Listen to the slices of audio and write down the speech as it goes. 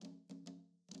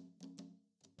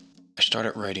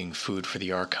started writing Food for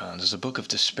the Archons as a book of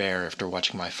despair after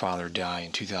watching my father die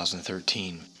in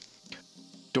 2013.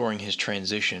 During his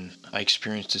transition, I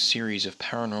experienced a series of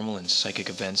paranormal and psychic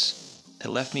events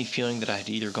that left me feeling that I had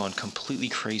either gone completely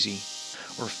crazy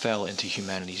or fell into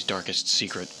humanity's darkest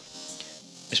secret.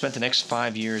 I spent the next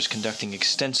 5 years conducting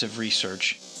extensive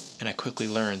research, and I quickly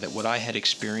learned that what I had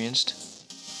experienced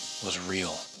was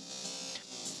real.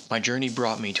 My journey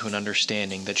brought me to an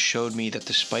understanding that showed me that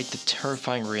despite the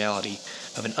terrifying reality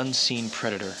of an unseen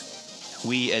predator,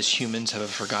 we as humans have a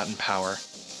forgotten power.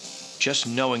 Just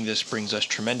knowing this brings us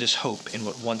tremendous hope in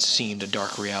what once seemed a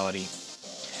dark reality.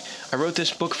 I wrote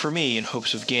this book for me in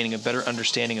hopes of gaining a better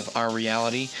understanding of our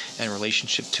reality and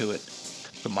relationship to it.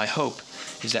 But my hope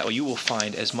is that you will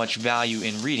find as much value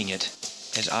in reading it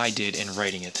as I did in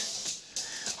writing it.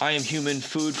 I Am Human,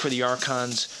 Food for the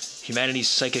Archons, humanity's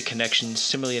psychic connections,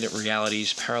 simulated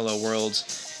realities, parallel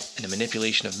worlds, and the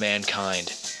manipulation of mankind.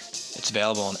 It's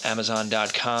available on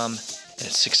Amazon.com and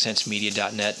at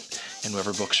sixcentsmedia.net and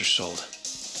wherever books are sold.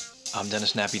 I'm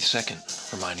Dennis Nappy II,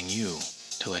 reminding you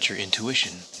to let your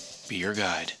intuition be your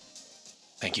guide.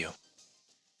 Thank you.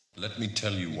 Let me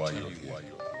tell you why you're here.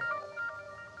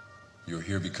 You're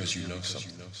here because you know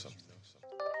something.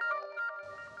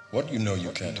 What you know you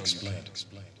can't explain,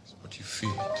 but you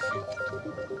feel it.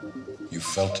 You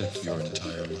felt it your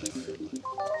entire life.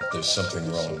 That there's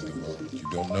something wrong in the world. You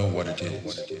don't know what it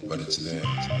is, but it's there.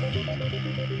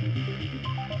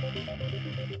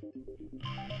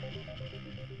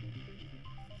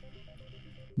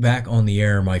 Back on the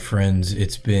air, my friends.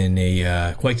 It's been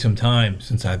quite some time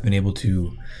since I've been able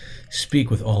to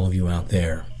speak with all of you out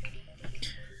there.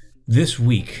 This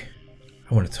week,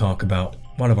 I want to talk about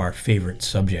one of our favorite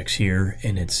subjects here,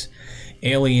 and it's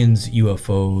aliens,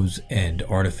 UFOs, and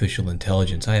artificial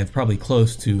intelligence. I have probably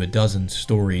close to a dozen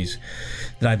stories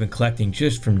that I've been collecting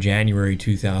just from January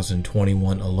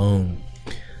 2021 alone.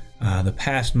 The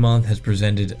past month has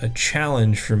presented a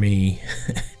challenge for me,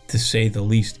 to say the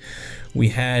least. We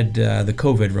had the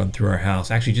COVID run through our house.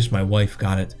 Actually, just my wife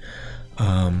got it.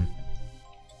 And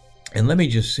let me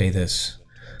just say this.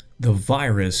 The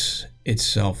virus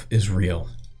itself is real.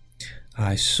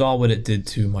 I saw what it did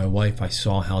to my wife. I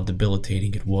saw how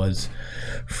debilitating it was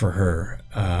for her.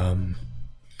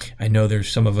 I know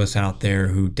there's some of us out there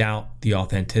who doubt the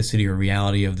authenticity or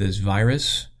reality of this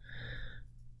virus.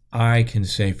 I can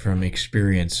say from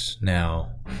experience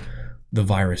now, the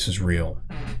virus is real.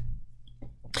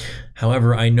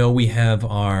 However, I know we have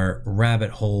our rabbit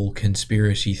hole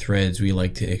conspiracy threads we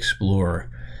like to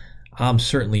explore. I'm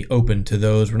certainly open to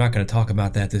those. We're not going to talk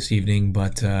about that this evening,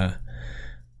 but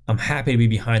I'm happy to be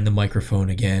behind the microphone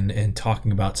again and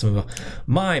talking about some of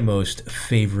my most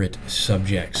favorite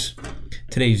subjects.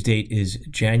 Today's date is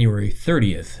January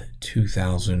 30th,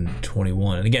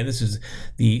 2021. And again, this is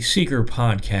the Seeker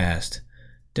Podcast.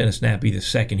 Dennis Nappy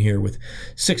II here with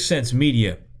 6 Cents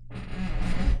Media.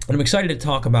 And I'm excited to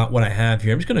talk about what I have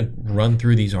here. I'm just going to run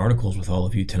through these articles with all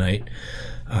of you tonight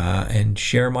and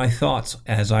share my thoughts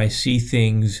as I see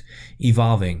things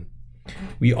evolving.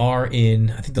 We are in,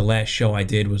 I think the last show I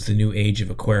did was the new age of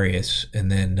Aquarius,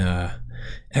 and then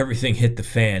everything hit the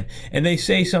fan. And they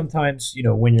say sometimes,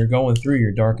 when you're going through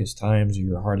your darkest times or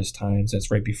your hardest times,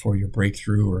 that's right before your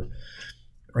breakthrough or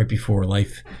right before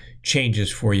life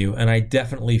changes for you. And I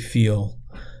definitely feel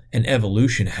an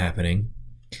evolution happening.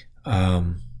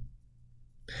 I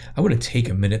want to take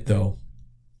a minute, though,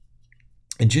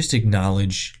 and just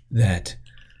acknowledge that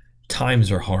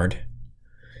times are hard.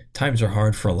 Times are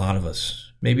hard for a lot of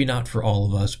us. Maybe not for all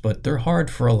of us, but they're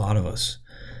hard for a lot of us.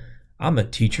 I'm a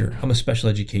teacher. I'm a special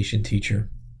education teacher,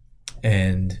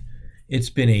 and it's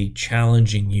been a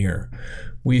challenging year.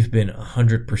 We've been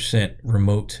 100%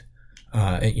 remote,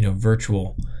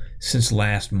 virtual since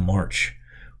last March.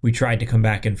 We tried to come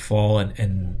back in fall,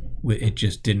 and it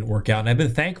just didn't work out, and I've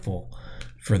been thankful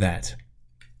for that.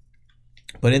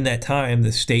 But in that time,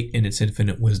 the state, in its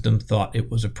infinite wisdom, thought it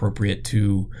was appropriate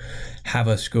to have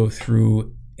us go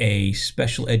through a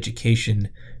special education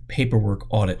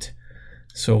paperwork audit.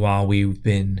 So while we've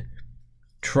been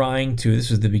trying to, this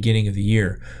is the beginning of the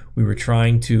year, we were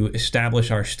trying to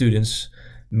establish our students,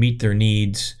 meet their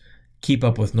needs, keep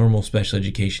up with normal special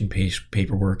education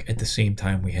paperwork. At the same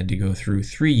time, we had to go through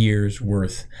 3 years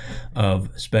worth of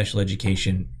special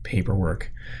education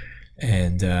paperwork.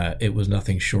 And it was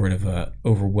nothing short of an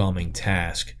overwhelming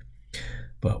task.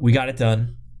 But we got it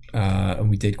done, and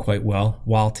we did quite well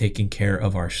while taking care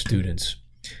of our students.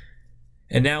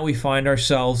 And now we find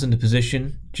ourselves in the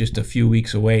position just a few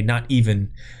weeks away, not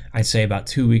even, I'd say about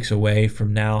 2 weeks away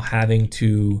from now having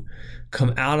to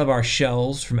come out of our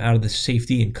shells, from out of the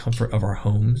safety and comfort of our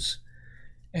homes,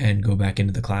 and go back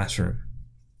into the classroom.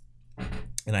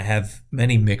 And I have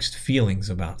many mixed feelings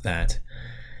about that.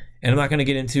 And I'm not going to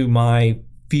get into my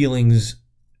feelings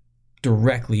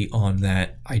directly on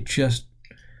that. I just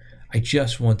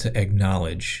want to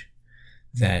acknowledge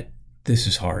that this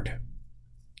is hard.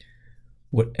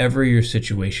 Whatever your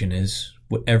situation is,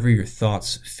 whatever your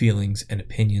thoughts, feelings, and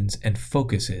opinions and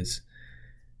focus is,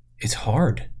 it's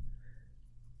hard.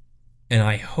 And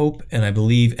I hope and I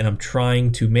believe, and I'm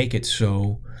trying to make it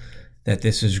so, that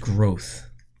this is growth.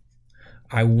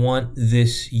 I want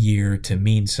this year to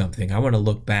mean something. I want to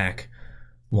look back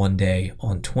one day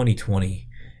on 2020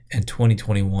 and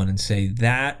 2021 and say,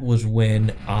 that was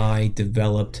when I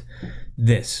developed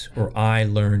this, or I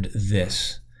learned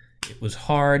this. It was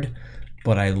hard,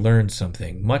 but I learned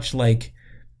something, much like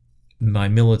my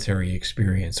military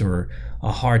experience or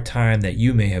a hard time that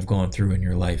you may have gone through in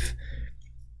your life.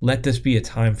 Let this be a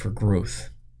time for growth.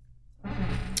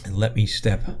 And let me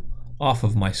step off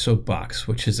of my soapbox,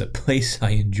 which is a place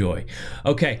I enjoy.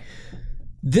 Okay,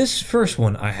 this first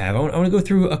one I want to go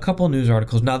through a couple news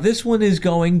articles. Now, this one is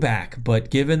going back, but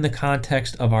given the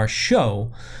context of our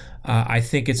show, I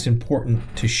think it's important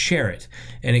to share it.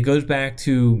 And it goes back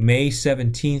to May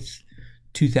 17th,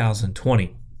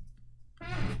 2020.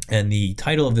 And the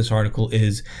title of this article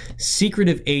is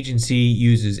Secretive Agency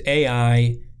Uses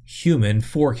AI Human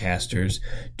Forecasters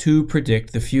to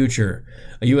Predict the Future.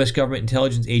 A U.S. government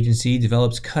intelligence agency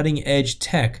develops cutting-edge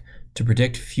tech to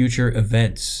predict future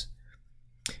events.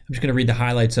 I'm just going to read the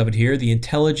highlights of it here. The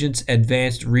Intelligence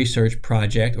Advanced Research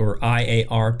Project, or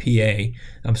IARPA,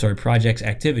 project's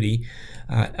activity,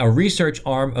 a research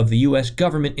arm of the U.S.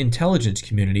 government intelligence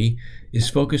community, is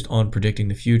focused on predicting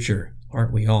the future.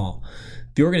 Aren't we all?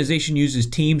 The organization uses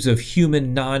teams of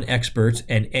human non-experts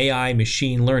and AI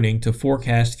machine learning to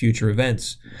forecast future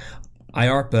events.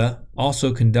 IARPA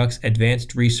also conducts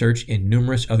advanced research in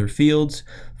numerous other fields,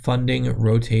 funding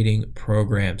rotating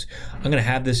programs. I'm going to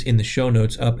have this in the show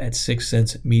notes up at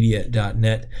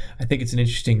sixcentsmedia.net. I think it's an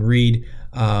interesting read.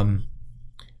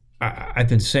 I've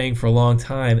been saying for a long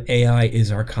time, AI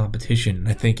is our competition.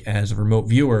 I think as a remote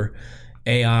viewer,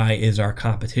 AI is our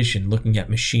competition, looking at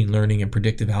machine learning and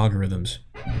predictive algorithms.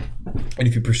 And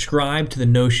if you prescribe to the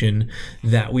notion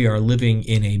that we are living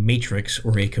in a matrix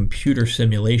or a computer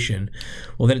simulation,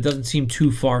 well, then it doesn't seem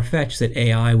too far-fetched that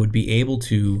AI would be able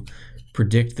to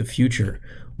predict the future.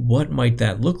 What might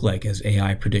that look like as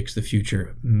AI predicts the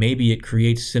future? Maybe it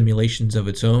creates simulations of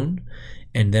its own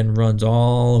and then runs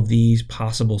all of these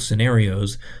possible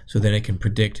scenarios so that it can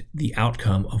predict the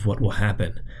outcome of what will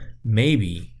happen.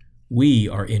 Maybe we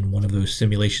are in one of those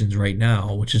simulations right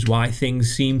now, which is why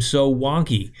things seem so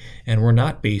wonky. And we're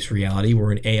not base reality.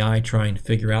 We're an AI trying to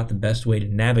figure out the best way to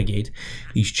navigate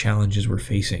these challenges we're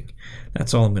facing.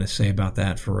 That's all I'm going to say about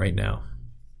that for right now.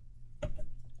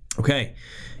 Okay,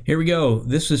 here we go.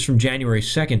 This is from January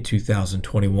 2nd,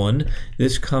 2021.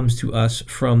 This comes to us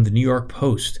from the New York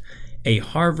Post. A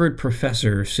Harvard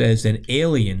professor says an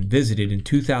alien visited in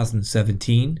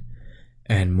 2017,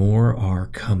 and more are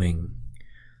coming.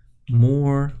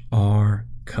 More are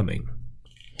coming.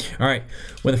 All right,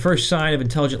 when the first sign of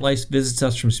intelligent life visits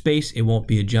us from space, it won't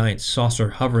be a giant saucer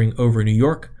hovering over New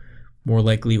York. More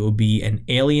likely it will be an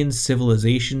alien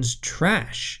civilization's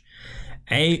trash.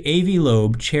 Avi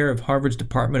Loeb, chair of Harvard's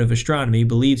Department of Astronomy,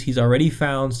 believes he's already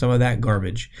found some of that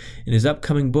garbage. In his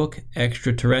upcoming book,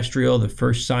 Extraterrestrial, The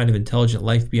First Sign of Intelligent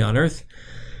Life Beyond Earth,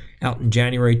 out on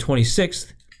January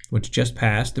 26th, which just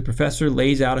passed, the professor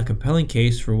lays out a compelling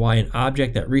case for why an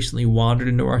object that recently wandered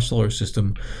into our solar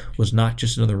system was not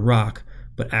just another rock,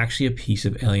 but actually a piece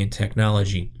of alien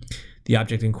technology. The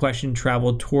object in question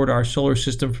traveled toward our solar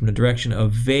system from the direction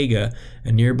of Vega,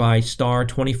 a nearby star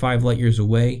 25 light-years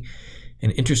away,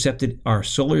 and intercepted our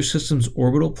solar system's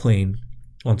orbital plane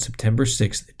on September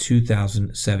 6,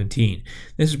 2017.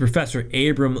 This is Professor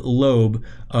Abram Loeb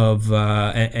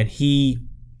and he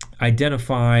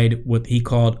identified what he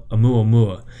called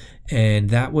Oumuamua, and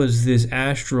that was this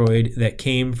asteroid that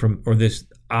came from, or this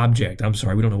object,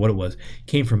 we don't know what it was,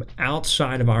 came from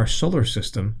outside of our solar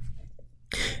system,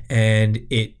 and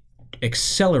it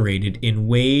accelerated in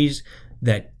ways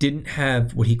that didn't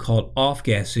have what he called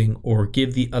off-gassing or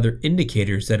give the other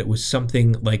indicators that it was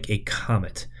something like a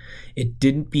comet. It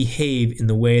didn't behave in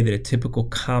the way that a typical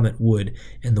comet would,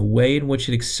 and the way in which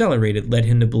it accelerated led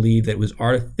him to believe that it was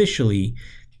artificially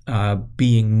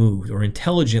being moved, or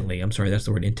intelligently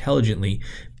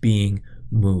being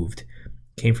moved.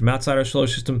 Came from outside our solar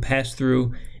system, passed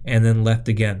through, and then left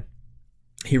again.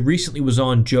 He recently was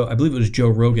on I believe it was Joe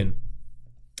Rogan.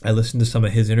 I listened to some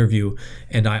of his interview,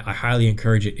 and I highly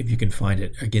encourage it if you can find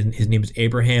it. Again, his name is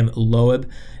Abraham Loeb,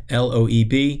 Loeb,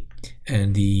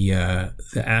 and the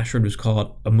asteroid was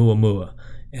called Oumuamua,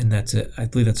 and I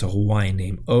believe that's a Hawaiian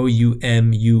name,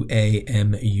 Oumuamua.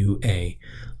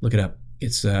 Look it up.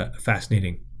 It's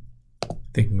fascinating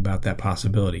thinking about that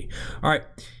possibility. All right,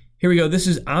 here we go.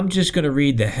 I'm just going to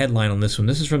read the headline on this one.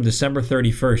 This is from December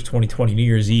 31st, 2020, New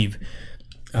Year's Eve,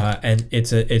 and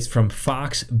it's from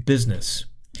Fox Business.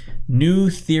 New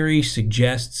theory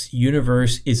suggests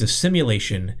universe is a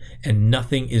simulation and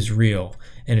nothing is real.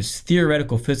 And it's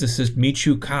theoretical physicist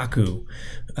Michio Kaku,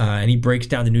 and he breaks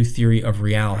down the new theory of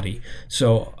reality.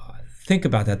 So think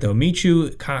about that, though.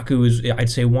 Michio Kaku is, I'd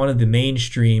say, one of the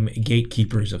mainstream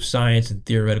gatekeepers of science and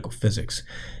theoretical physics.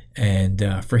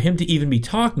 And for him to even be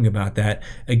talking about that,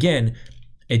 again,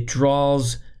 it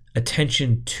draws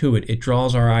attention to it. It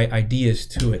draws our ideas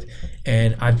to it.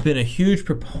 And I've been a huge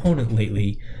proponent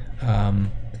lately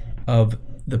of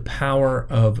the power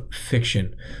of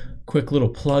fiction. Quick little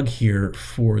plug here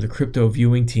for the crypto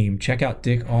viewing team. Check out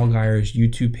Dick Allgire's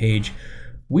YouTube page.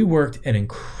 We worked an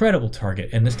incredible target,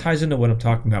 and this ties into what I'm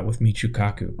talking about with Michio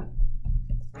Kaku.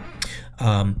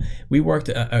 We worked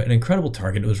an incredible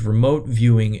target. It was remote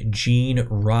viewing Gene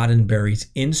Roddenberry's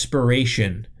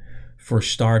inspiration for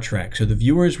Star Trek. So the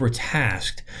viewers were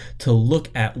tasked to look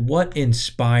at what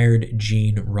inspired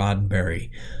Gene Roddenberry.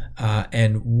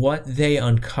 And what they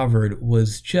uncovered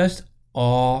was just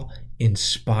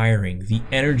awe-inspiring. The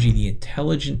energy, the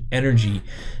intelligent energy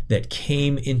that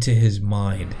came into his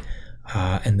mind,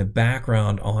 and the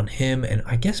background on him, and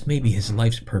I guess maybe his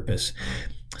life's purpose.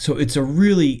 So it's a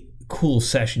really cool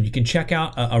session. You can check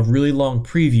out a really long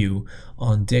preview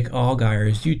on Dick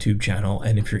Allgire's YouTube channel,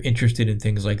 and if you're interested in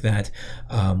things like that,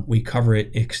 we cover it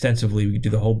extensively. We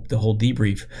do the whole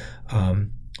debrief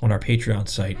on our Patreon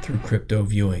site through crypto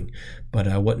viewing. But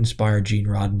what inspired Gene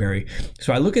Roddenberry?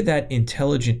 So I look at that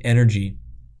intelligent energy,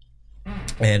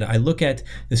 and I look at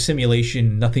the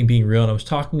simulation, nothing being real, and I was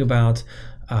talking about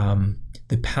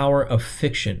the power of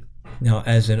fiction. Now,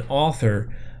 as an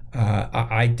author,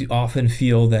 I do often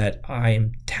feel that I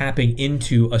am tapping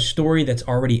into a story that's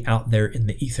already out there in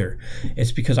the ether.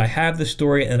 It's because I have the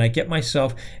story and I get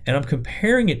myself, and I'm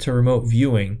comparing it to remote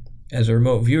viewing. As a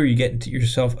remote viewer, you get into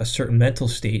yourself a certain mental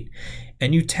state,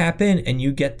 and you tap in and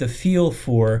you get the feel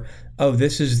for, oh,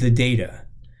 this is the data.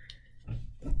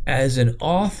 As an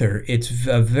author, it's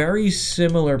a very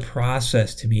similar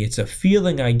process to me. It's a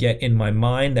feeling I get in my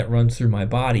mind that runs through my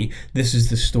body. This is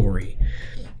the story.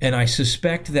 And I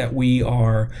suspect that we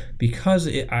are, because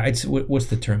what's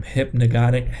the term?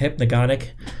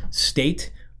 Hypnagogic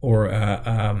state, or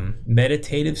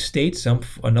meditative state,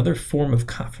 another form of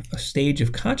a stage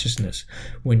of consciousness.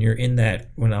 When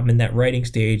I'm in that writing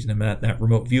stage and I'm at that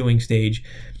remote viewing stage,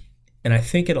 and I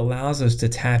think it allows us to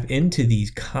tap into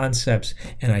these concepts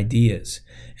and ideas.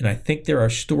 And I think there are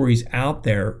stories out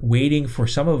there waiting for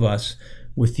some of us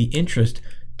with the interest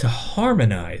to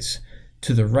harmonize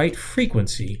to the right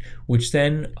frequency,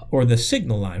 or the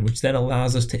signal line, which then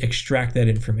allows us to extract that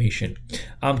information.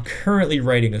 I'm currently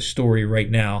writing a story right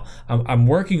now. I'm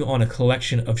working on a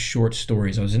collection of short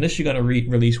stories. I was initially going to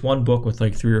release one book with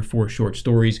like 3 or 4 short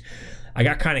stories. I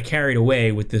got kind of carried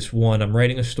away with this one. I'm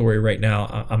writing a story right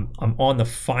now. I'm on the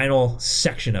final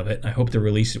section of it. I hope to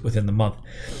release it within the month.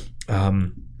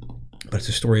 But it's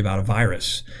a story about a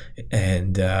virus,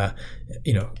 and go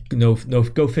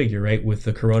figure, right, with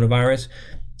the coronavirus.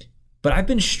 But I've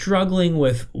been struggling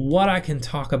with what I can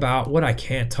talk about, what I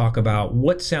can't talk about,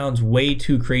 what sounds way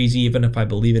too crazy, even if I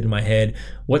believe it in my head,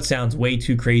 what sounds way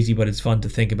too crazy, but it's fun to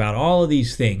think about. All of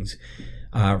these things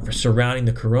surrounding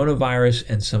the coronavirus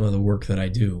and some of the work that I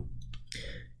do.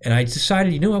 And I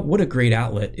decided, what a great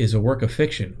outlet is a work of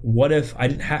fiction. What if I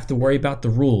didn't have to worry about the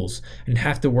rules, I didn't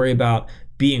have to worry about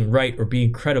being right or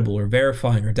being credible or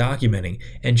verifying or documenting,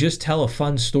 and just tell a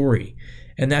fun story.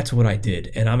 And that's what I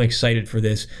did, and I'm excited for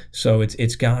this. So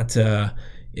it's got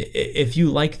if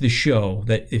you like this show,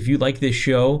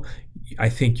 I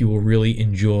think you will really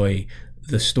enjoy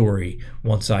the story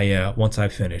once I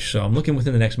finish. So I'm looking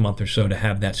within the next month or so to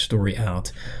have that story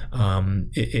out.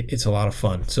 It's a lot of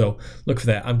fun, so look for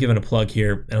that. I'm giving a plug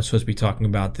here, and I'm supposed to be talking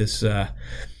about this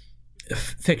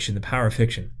fiction, the power of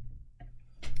fiction.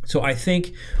 So I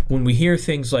think when we hear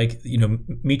things like,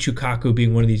 Michio Kaku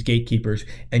being one of these gatekeepers,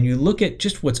 and you look at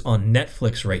just what's on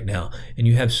Netflix right now, and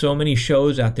you have so many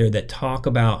shows out there that talk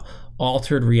about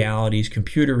altered realities,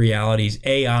 computer realities,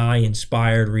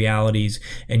 AI-inspired realities,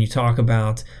 and you talk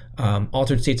about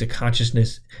altered states of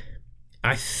consciousness,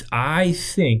 I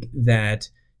think that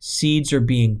seeds are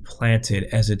being planted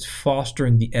as it's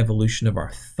fostering the evolution of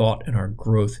our thought and our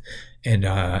growth and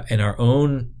our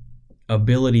own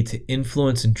ability to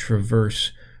influence and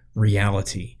traverse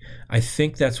reality. I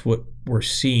think that's what we're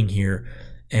seeing here.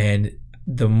 And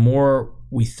the more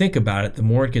we think about it, the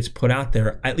more it gets put out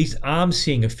there. At least I'm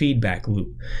seeing a feedback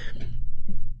loop.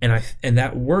 And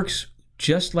that works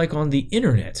just like on the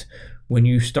internet. When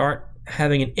you start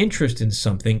having an interest in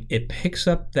something, it picks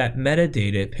up that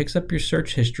metadata, it picks up your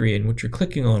search history and what you're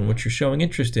clicking on, what you're showing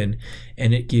interest in,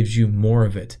 and it gives you more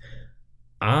of it.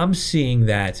 I'm seeing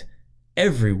that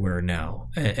everywhere now.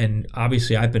 And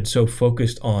obviously I've been so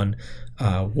focused on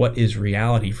what is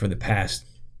reality for the past,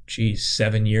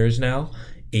 7 years now,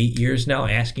 8 years now,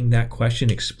 asking that question,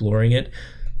 exploring it.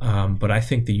 But I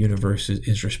think the universe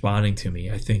is responding to me.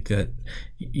 I think that,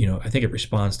 I think it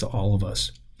responds to all of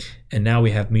us. And now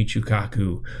we have Michio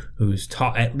Kaku, who's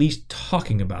at least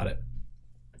talking about it.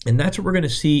 And that's what we're going to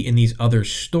see in these other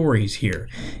stories here,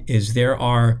 is there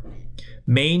are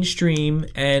mainstream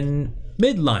and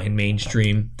midline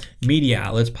mainstream media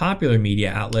outlets, popular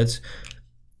media outlets,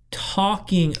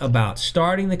 talking about,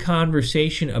 starting the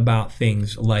conversation about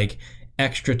things like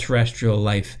extraterrestrial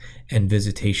life and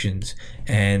visitations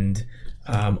and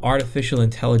artificial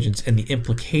intelligence and the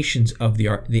implications of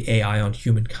the AI on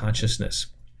human consciousness.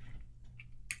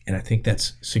 And I think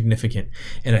that's significant.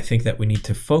 And I think that we need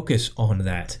to focus on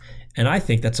that. And I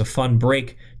think that's a fun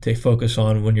break to focus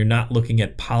on when you're not looking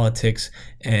at politics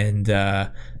and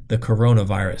the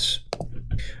coronavirus.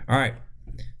 All right.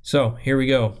 So here we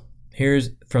go.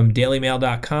 Here's from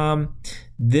dailymail.com.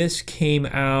 This came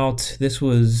out, this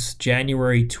was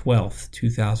January 12th,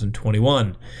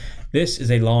 2021. This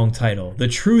is a long title. The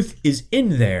truth is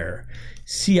in there.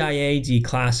 CIA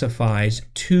declassifies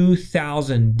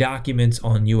 2,000 documents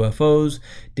on UFOs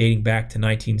dating back to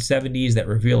 1970s that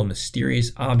reveal a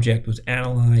mysterious object was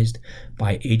analyzed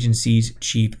by agency's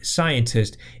chief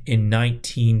scientist in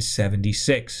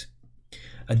 1976.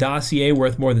 A dossier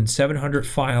worth more than 700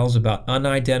 files about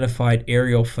unidentified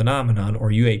aerial phenomenon, or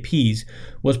UAPs,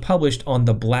 was published on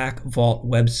the Black Vault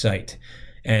website.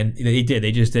 And they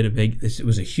just did it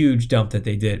was a huge dump that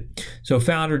they did. So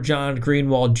founder John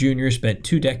Greenwald Jr. spent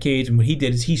 2 decades, and what he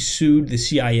did is he sued the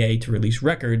CIA to release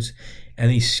records,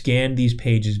 and he scanned these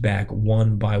pages back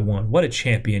one by one. What a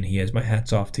champion he is. My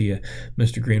hat's off to you,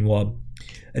 Mr. Greenwald.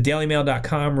 A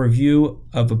dailymail.com review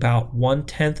of about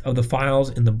 1/10 of the files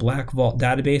in the Black Vault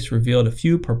database revealed a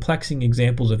few perplexing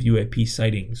examples of UAP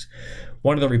sightings.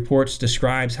 One of the reports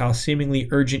describes how seemingly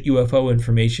urgent UFO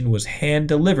information was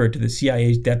hand-delivered to the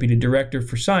CIA's Deputy Director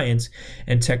for Science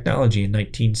and Technology in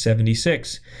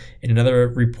 1976. In another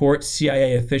report,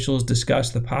 CIA officials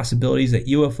discussed the possibilities that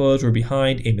UFOs were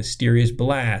behind a mysterious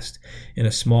blast in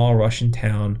a small Russian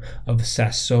town of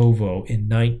Sassovo in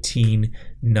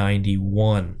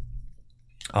 1991.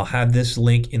 I'll have this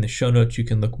link in the show notes. You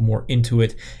can look more into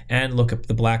it and look up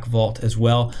the Black Vault as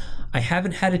well. I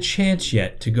haven't had a chance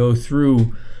yet to go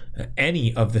through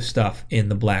any of the stuff in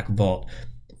the Black Vault.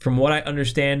 From what I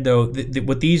understand, though,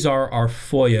 what these are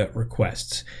FOIA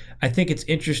requests. I think it's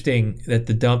interesting that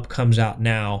the dump comes out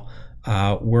now.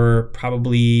 We're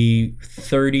probably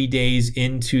 30 days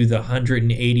into the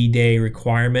 180-day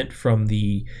requirement from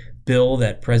the bill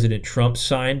that President Trump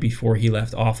signed before he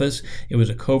left office. It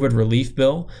was a COVID relief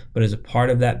bill, but as a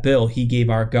part of that bill, he gave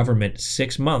our government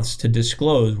 6 months to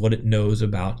disclose what it knows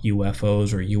about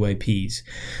UFOs or UAPs.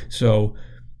 So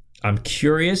I'm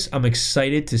curious. I'm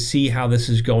excited to see how this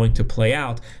is going to play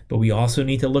out, but we also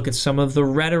need to look at some of the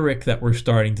rhetoric that we're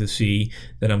starting to see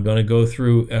that I'm going to go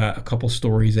through a couple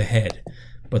stories ahead.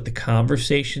 But the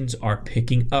conversations are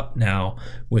picking up now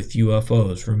with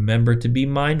UFOs. Remember to be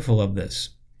mindful of this.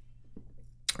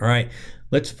 All right,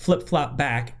 let's flip-flop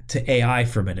back to AI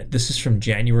for a minute. This is from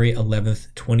January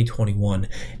 11th, 2021.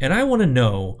 And I want to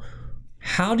know,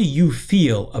 how do you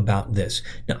feel about this?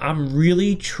 Now, I'm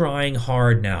really trying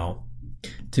hard now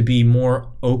to be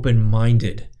more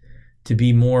open-minded,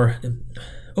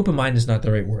 open-minded is not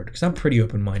the right word, because I'm pretty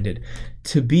open-minded,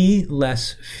 to be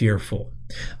less fearful.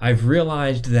 I've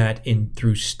realized that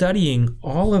through studying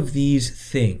all of these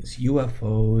things,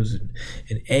 UFOs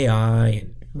and AI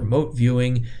and remote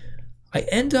viewing, I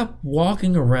end up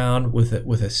walking around with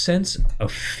a sense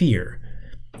of fear.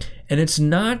 And it's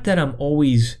not that I'm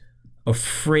always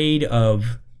afraid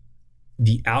of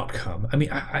the outcome. I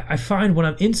mean, I find when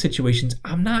I'm in situations,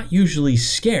 I'm not usually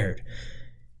scared.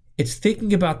 It's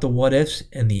thinking about the what ifs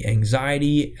and the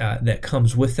anxiety that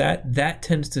comes with that. That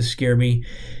tends to scare me.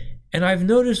 And I've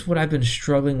noticed what I've been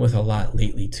struggling with a lot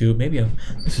lately too.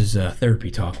 This is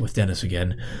therapy talk with Dennis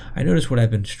again. I noticed what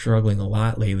I've been struggling a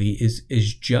lot lately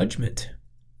is judgment.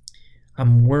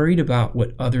 I'm worried about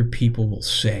what other people will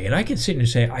say. And I can sit and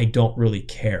say, I don't really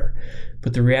care.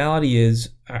 But the reality is,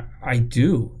 I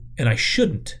do, and I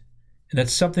shouldn't. And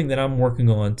that's something that I'm working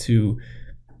on to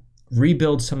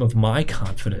rebuild some of my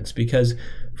confidence. Because,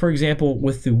 for example,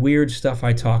 with the weird stuff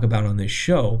I talk about on this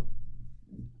show,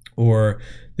 or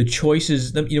the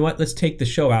choices, you know what, let's take the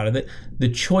show out of it. The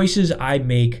choices I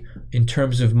make in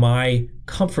terms of my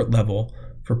comfort level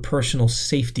for personal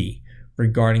safety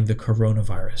regarding the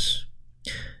coronavirus.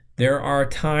 There are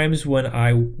times when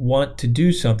I want to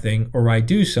do something or I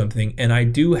do something and I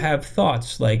do have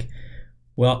thoughts like,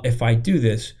 well, if I do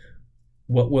this,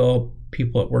 what will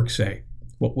people at work say?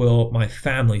 What will my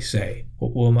family say?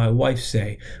 What will my wife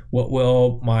say? What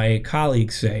will my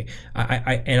colleagues say?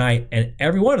 And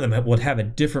every one of them would have a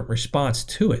different response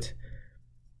to it.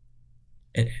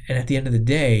 And at the end of the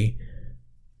day,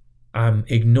 I'm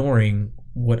ignoring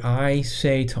what I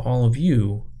say to all of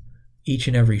you each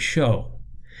and every show.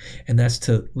 And that's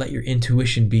to let your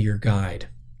intuition be your guide.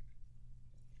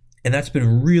 And that's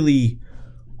been really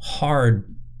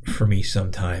hard for me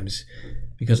sometimes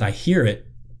because I hear it,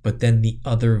 but then the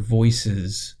other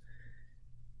voices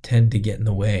tend to get in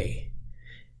the way.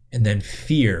 And then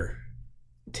fear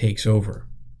takes over.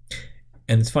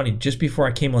 And it's funny, just before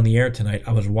I came on the air tonight,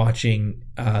 I was watching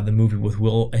the movie with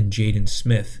Will and Jaden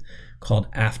Smith called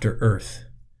After Earth.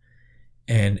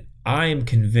 And I am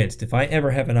convinced if I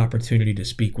ever have an opportunity to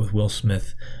speak with Will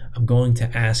Smith, I'm going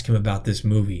to ask him about this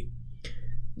movie.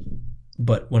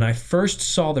 But when I first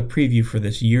saw the preview for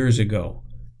this years ago,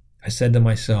 I said to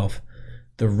myself,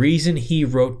 the reason he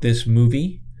wrote this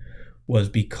movie was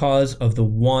because of the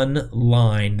one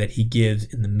line that he gives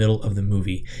in the middle of the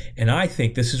movie. And I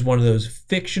think this is one of those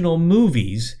fictional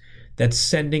movies that's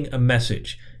sending a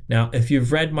message. Now, if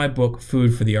you've read my book,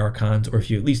 Food for the Archons, or if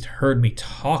you at least heard me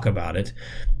talk about it,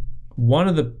 one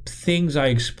of the things I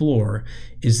explore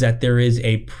is that there is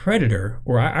a predator,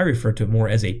 or I refer to it more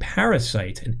as a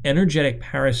parasite, an energetic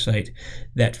parasite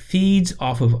that feeds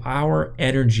off of our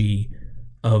energy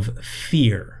of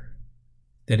fear,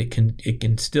 that it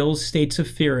instills states of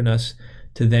fear in us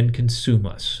to then consume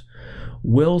us.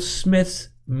 Will Smith's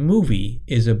movie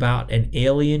is about an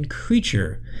alien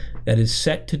creature that is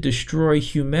set to destroy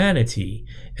humanity,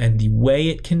 and the way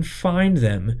it can find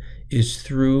them is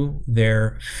through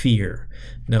their fear.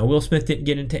 Now, Will Smith didn't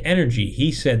get into energy.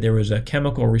 He said there was a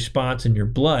chemical response in your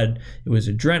blood. It was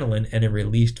adrenaline, and it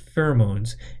released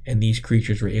pheromones, and these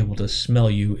creatures were able to smell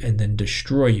you and then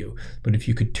destroy you. But if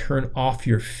you could turn off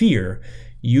your fear,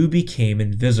 you became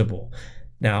invisible.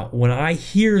 Now, when I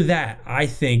hear that, I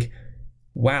think,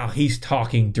 wow, he's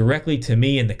talking directly to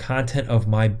me in the content of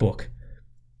my book.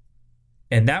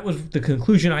 And that was the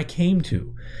conclusion I came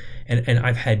to. And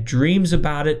I've had dreams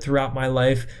about it throughout my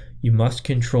life. You must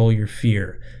control your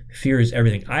fear. Fear is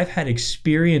everything. I've had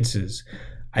experiences,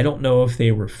 I don't know if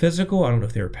they were physical, I don't know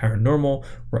if they were paranormal,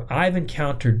 where I've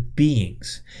encountered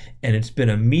beings. And it's been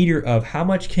a meter of how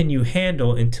much can you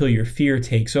handle until your fear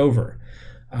takes over.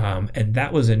 And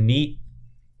that was a neat,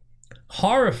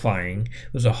 horrifying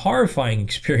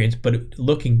experience, but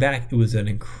looking back, it was an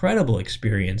incredible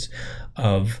experience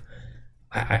of,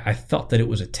 I felt that it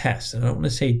was a test. And I don't want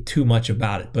to say too much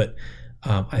about it, but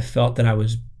I felt that I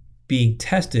was being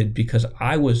tested because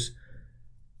I was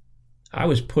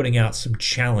putting out some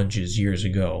challenges years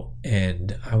ago,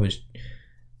 and I was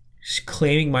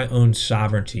claiming my own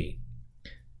sovereignty.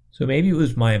 So maybe it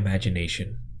was my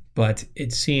imagination, but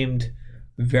it seemed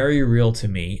very real to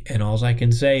me, and all I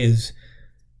can say is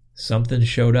something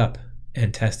showed up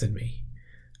and tested me.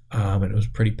 And it was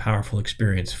a pretty powerful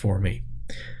experience for me.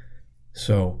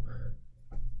 So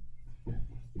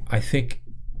I think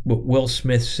what Will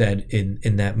Smith said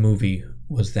in that movie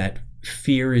was that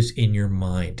fear is in your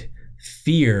mind.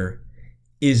 Fear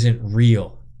isn't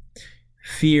real.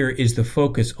 Fear is the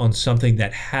focus on something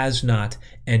that has not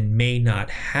and may not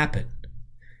happen.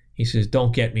 He says,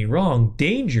 don't get me wrong,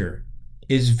 danger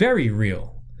is very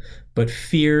real, but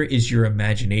fear is your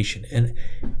imagination.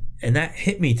 And that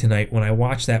hit me tonight when I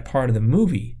watched that part of the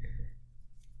movie.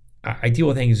 I deal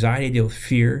with anxiety, I deal with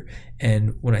fear,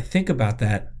 and when I think about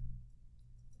that,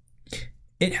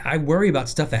 I worry about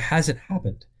stuff that hasn't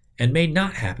happened and may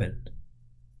not happen.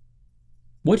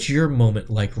 What's your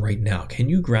moment like right now? Can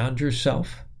you ground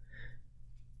yourself?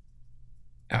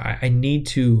 I need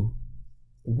to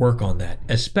work on that,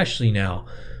 especially now.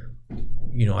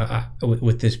 You know,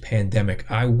 with this pandemic,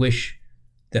 I wish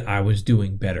that I was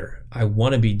doing better. I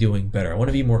want to be doing better. I want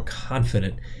to be more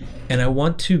confident. And I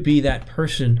want to be that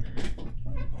person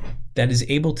that is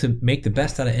able to make the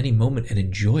best out of any moment and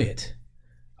enjoy it.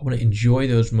 I want to enjoy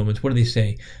those moments. What do they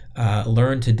say?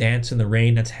 Learn to dance in the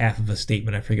rain. That's half of a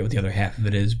statement. I forget what the other half of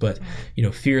it is. But, you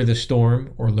know, fear the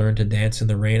storm or learn to dance in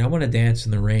the rain. I want to dance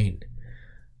in the rain.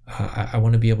 I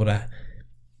want to be able to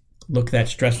look that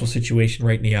stressful situation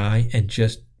right in the eye and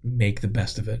just make the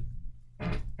best of it.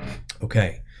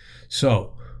 Okay,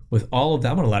 so with all of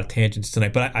that, I'm on a lot of tangents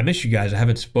tonight, but I miss you guys. I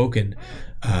haven't spoken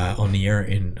on the air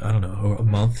in, I don't know, a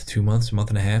month, 2 months, a month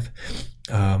and a half.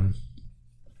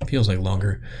 Feels like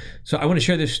longer. So I want to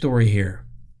share this story here.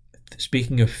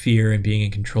 Speaking of fear and being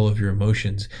in control of your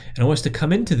emotions, and I want us to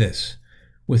come into this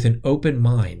with an open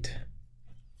mind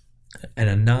and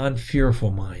a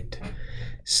non-fearful mind.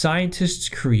 Scientists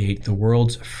create the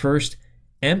world's first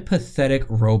empathetic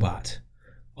robot.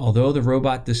 Although the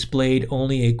robot displayed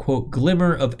only a, quote,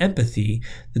 glimmer of empathy,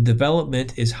 the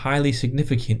development is highly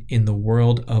significant in the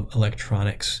world of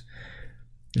electronics.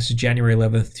 This is January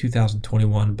 11th,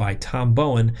 2021 by Tom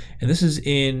Bowen, and this is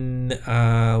in, where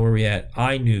are we at?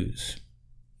 iNews.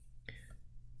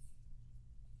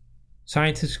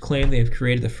 Scientists claim they have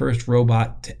created the first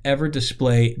robot to ever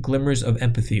display glimmers of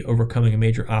empathy, overcoming a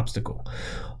major obstacle.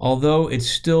 Although it's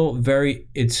still very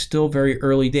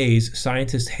early days,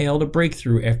 scientists hailed a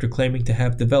breakthrough after claiming to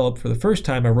have developed for the first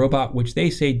time a robot which they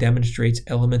say demonstrates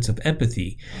elements of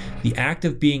empathy, the act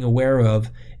of being aware of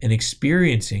and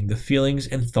experiencing the feelings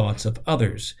and thoughts of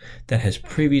others that has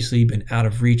previously been out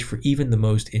of reach for even the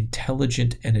most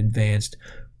intelligent and advanced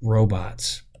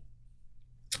robots.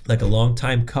 Like a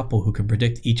longtime couple who can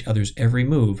predict each other's every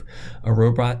move, a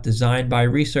robot designed by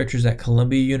researchers at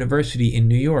Columbia University in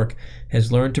New York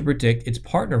has learned to predict its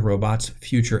partner robot's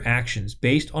future actions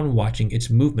based on watching its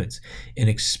movements in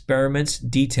experiments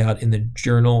detailed in the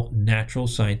journal Nature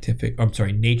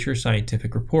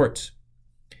Scientific Reports.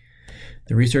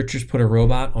 The researchers put a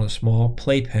robot on a small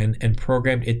playpen and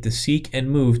programmed it to seek and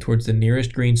move towards the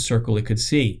nearest green circle it could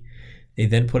see. They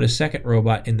then put a second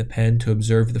robot in the pen to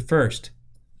observe the first.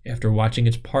 After watching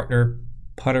its partner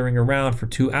puttering around for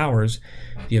 2 hours,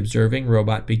 the observing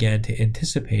robot began to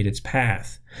anticipate its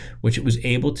path, which it was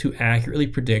able to accurately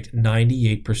predict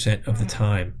 98% of the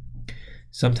time.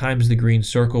 Sometimes the green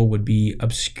circle would be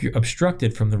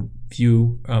obstructed from the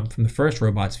view, from the first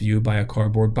robot's view by a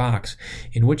cardboard box,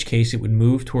 in which case it would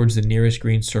move towards the nearest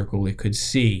green circle it could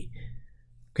see.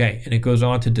 Okay, and it goes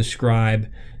on to describe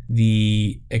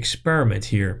the experiment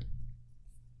here.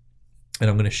 And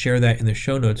I'm going to share that in the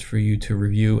show notes for you to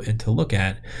review and to look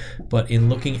at. But in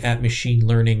looking at machine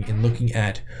learning and looking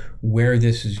at where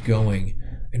this is going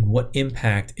and what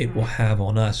impact it will have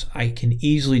on us, I can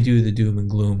easily do the doom and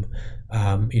gloom,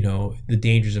 the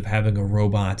dangers of having a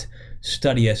robot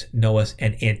study us, know us,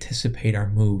 and anticipate our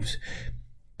moves.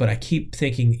 But I keep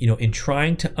thinking, in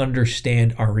trying to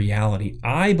understand our reality,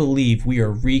 I believe we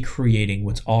are recreating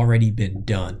what's already been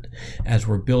done as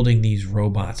we're building these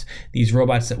robots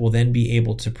that will then be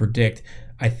able to predict.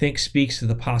 I think speaks to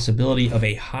the possibility of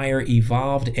a higher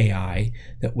evolved AI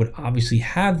that would obviously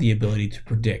have the ability to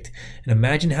predict. And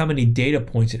imagine how many data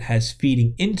points it has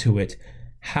feeding into it,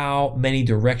 how many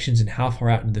directions and how far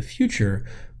out into the future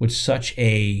would such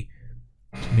a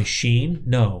machine,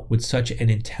 would such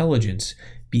an intelligence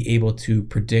be able to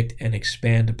predict and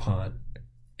expand upon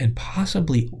and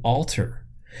possibly alter.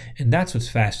 And that's what's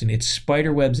fascinating. It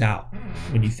spiderwebs out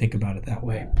when you think about it that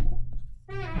way.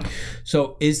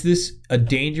 So is this a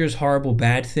dangerous, horrible,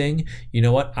 bad thing? You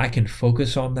know what? I can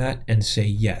focus on that and say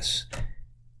yes.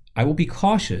 I will be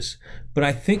cautious, but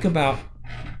I think about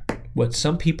what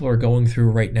some people are going through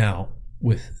right now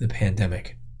with the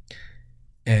pandemic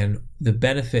and the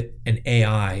benefit an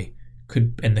AI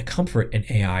and the comfort an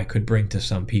AI could bring to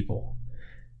some people.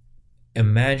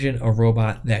 Imagine a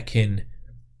robot that can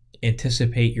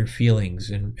anticipate your feelings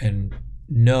and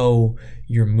know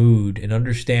your mood and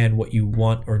understand what you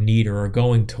want or need or are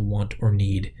going to want or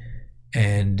need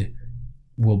and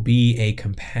will be a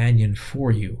companion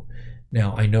for you.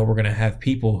 Now, I know we're going to have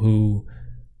people who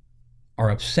are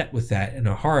upset with that and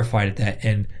are horrified at that,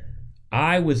 and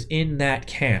I was in that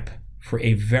camp for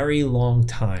a very long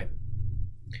time.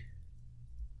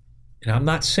 And I'm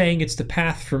not saying it's the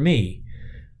path for me,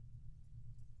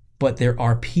 but there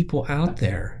are people out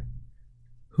there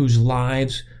whose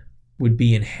lives would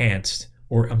be enriched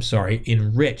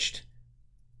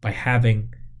by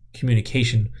having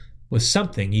communication with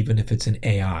something, even if it's an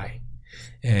AI.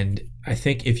 And I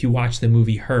think if you watch the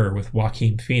movie Her with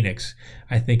Joaquin Phoenix,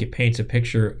 I think it paints a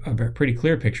pretty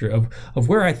clear picture of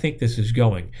where I think this is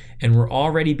going. And we're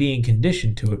already being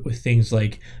conditioned to it with things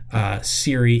like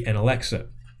Siri and Alexa.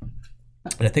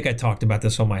 And I think I talked about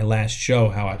this on my last show,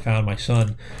 how I found my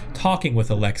son talking with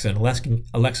Alexa and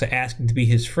Alexa asking to be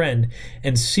his friend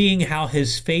and seeing how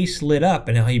his face lit up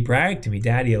and how he bragged to me,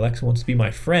 "Daddy, Alexa wants to be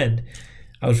my friend."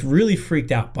 I was really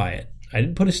freaked out by it. I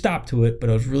didn't put a stop to it,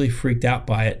 but I was really freaked out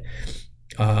by it.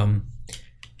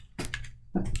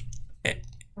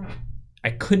 I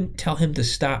couldn't tell him to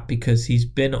stop because he's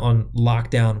been on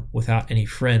lockdown without any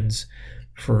friends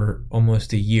for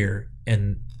almost a year,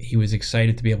 and he was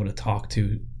excited to be able to talk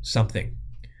to something.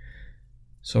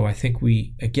 So I think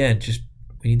we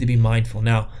need to be mindful.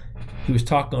 Now, he was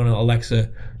talking on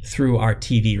Alexa through our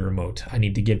TV remote. I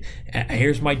need to give,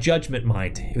 here's my judgment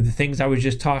mind. The things I was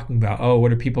just talking about. Oh,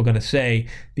 what are people going to say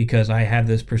because I have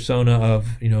this persona of,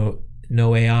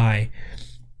 no AI.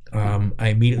 I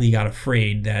immediately got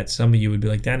afraid that some of you would be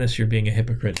like, Dennis, you're being a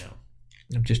hypocrite now.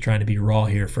 I'm just trying to be raw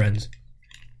here, friends.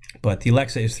 But the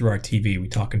Alexa is through our TV. We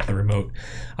talk into the remote.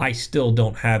 I still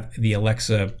don't have the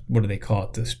Alexa, what do they call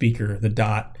it? The speaker, the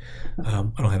dot. I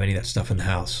don't have any of that stuff in the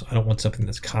house. I don't want something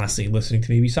that's constantly listening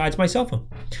to me besides my cell phone.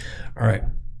 All right,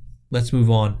 let's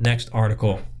move on. Next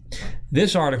article.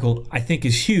 This article I think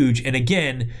is huge. And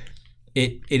again,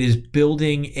 it is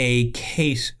building a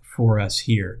case for us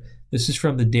here. This is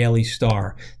from the Daily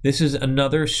Star. This is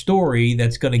another story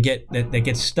that's going to that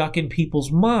gets stuck in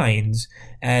people's minds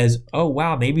as, oh,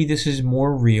 wow, maybe this is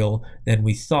more real than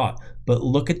we thought. But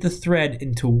look at the thread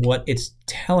into what it's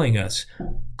telling us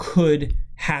could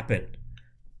happen.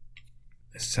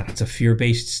 It's a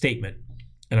fear-based statement.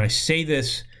 And I say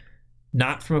this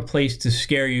not from a place to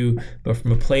scare you, but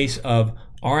from a place of,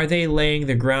 are they laying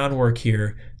the groundwork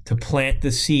here to plant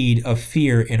the seed of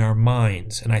fear in our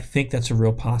minds? And I think that's a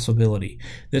real possibility.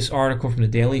 This article from the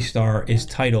Daily Star is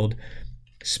titled,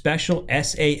 Special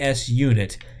SAS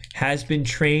Unit Has Been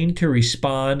Trained to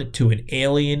Respond to an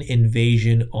Alien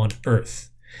Invasion on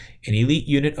Earth. An elite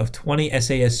unit of 20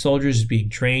 SAS soldiers is being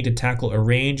trained to tackle a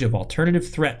range of alternative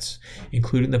threats,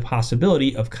 including the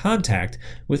possibility of contact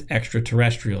with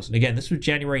extraterrestrials. And again, this was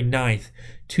January 9th,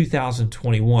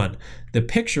 2021. The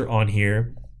picture on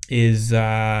here is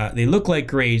they look like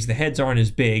grays. The heads aren't as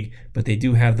big, but they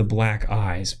do have the black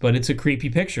eyes. But it's a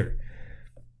creepy picture.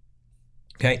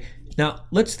 Okay, now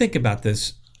let's think about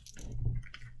this.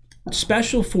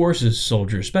 Special forces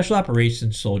soldiers, special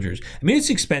operations soldiers. I mean,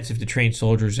 it's expensive to train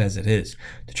soldiers as it is.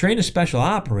 To train a special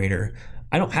operator,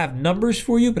 I don't have numbers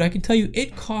for you, but I can tell you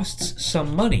it costs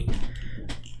some money.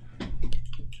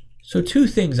 So two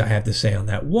things I have to say on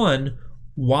that. One,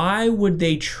 why would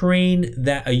they train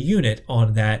a unit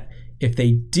on that if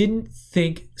they didn't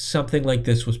think something like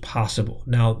this was possible?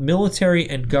 Now, military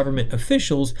and government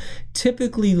officials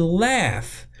typically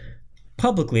laugh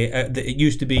publicly. It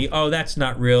used to be, oh, that's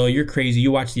not real. You're crazy.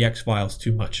 You watch the X-Files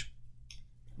too much.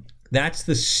 That's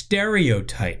the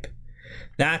stereotype.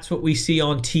 That's what we see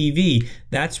on TV.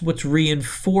 That's what's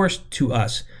reinforced to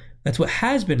us. That's what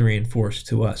has been reinforced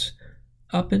to us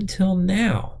up until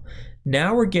now.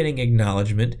 Now we're getting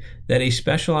acknowledgement that a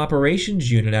special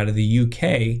operations unit out of the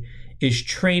UK is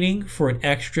training for an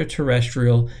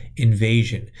extraterrestrial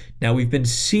invasion. Now, we've been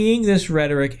seeing this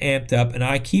rhetoric amped up, and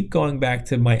I keep going back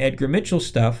to my Edgar Mitchell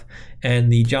stuff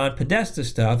and the John Podesta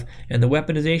stuff and the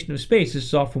weaponization of space. This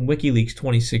is all from WikiLeaks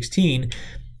 2016.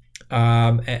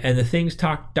 And the things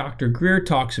Dr. Greer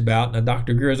talks about. Now,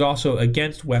 Dr. Greer is also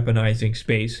against weaponizing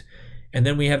space. And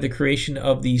then we have the creation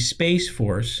of the Space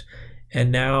Force.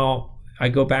 And now I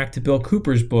go back to Bill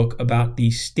Cooper's book about the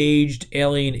staged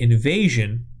alien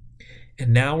invasion.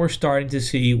 And now we're starting to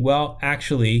see, well,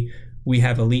 actually, we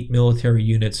have elite military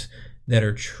units that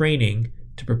are training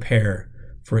to prepare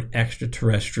for an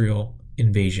extraterrestrial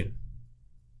invasion.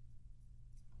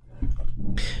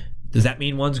 Does that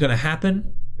mean one's going to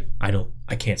happen?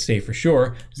 I can't say for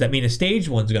sure. Does that mean a staged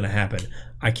one's going to happen?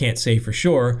 I can't say for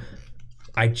sure.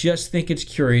 I just think it's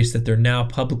curious that they're now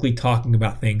publicly talking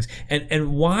about things.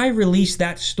 And why release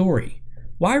that story?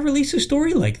 Why release a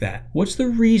story like that? What's the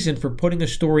reason for putting a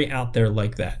story out there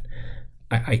like that?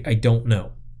 I don't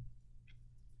know.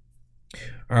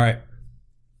 All right.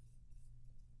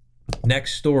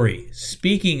 Next story.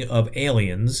 Speaking of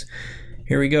aliens,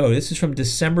 here we go. This is from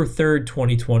December 3rd,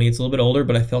 2020. It's a little bit older,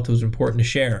 but I felt it was important to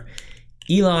share.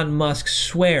 Elon Musk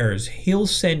swears he'll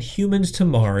send humans to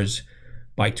Mars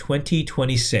by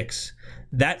 2026.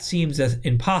 That seems as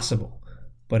impossible.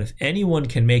 But if anyone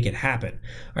can make it happen,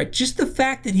 all right, just the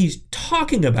fact that he's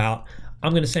talking about,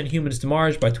 I'm going to send humans to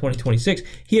Mars by 2026.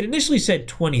 He had initially said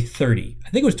 2030. I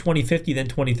think it was 2050, then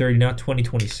 2030, now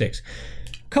 2026.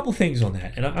 A couple things on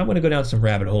that, and I'm going to go down some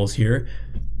rabbit holes here.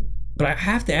 But I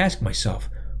have to ask myself,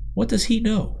 what does he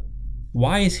know?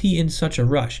 Why is he in such a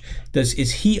rush?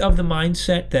 Is he of the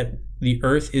mindset that the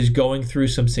Earth is going through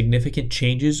some significant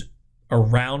changes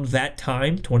around that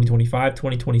time, 2025,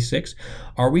 2026?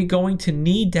 Are we going to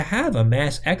need to have a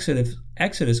mass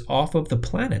exodus off of the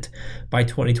planet by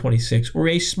 2026, or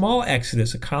a small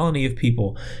exodus, a colony of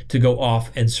people to go off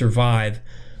and survive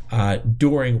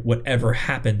during whatever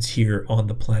happens here on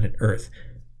the planet Earth?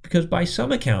 because by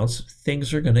some accounts,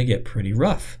 things are going to get pretty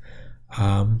rough.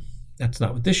 That's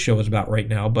not what this show is about right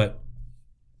now, but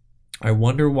I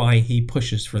wonder why he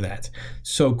pushes for that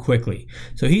so quickly.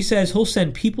 So he says he'll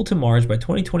send people to Mars by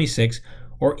 2026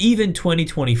 or even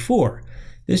 2024.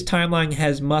 This timeline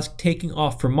has Musk taking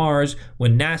off for Mars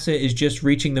when NASA is just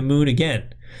reaching the moon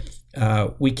again.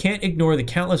 We can't ignore the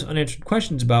countless unanswered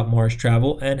questions about Mars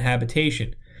travel and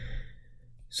habitation.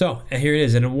 So, here it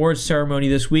is. An awards ceremony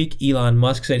this week. Elon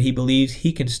Musk said he believes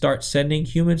he can start sending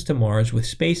humans to Mars with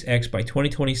SpaceX by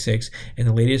 2026 and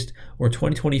the latest, or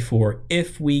 2024,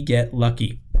 if we get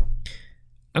lucky.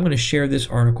 I'm going to share this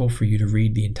article for you to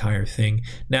read the entire thing.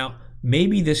 Now,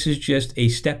 maybe this is just a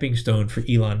stepping stone for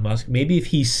Elon Musk. Maybe if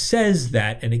he says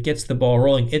that and it gets the ball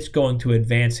rolling, it's going to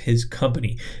advance his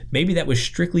company. Maybe that was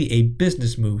strictly a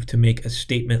business move to make a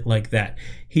statement like that.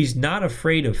 He's not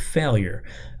afraid of failure.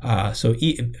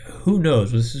 Who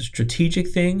knows? Was this a strategic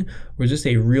thing or is this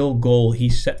a real goal he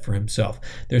set for himself?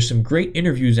 There's some great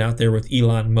interviews out there with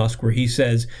Elon Musk where he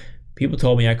says, people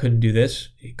told me I couldn't do this.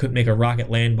 He couldn't make a rocket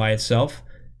land by itself,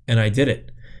 and I did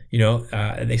it.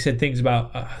 They said things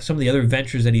about some of the other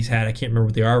ventures that he's had. I can't remember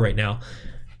what they are right now.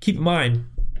 Keep in mind,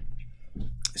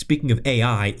 speaking of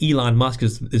AI, Elon Musk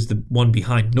is the one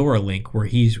behind Neuralink, where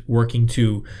he's working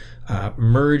to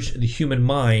merge the human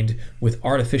mind with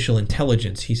artificial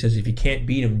intelligence. He says if you can't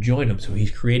beat him, join him. So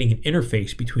he's creating an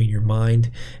interface between your mind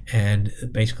and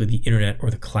basically the internet or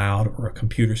the cloud or a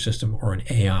computer system or an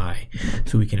AI,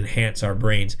 so we can enhance our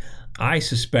brains. I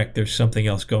suspect there's something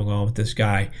else going on with this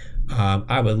guy.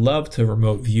 I would love to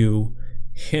remote view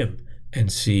him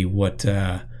and see what's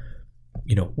going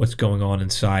on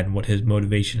inside and what his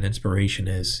motivation and inspiration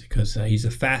is, because he's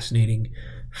a fascinating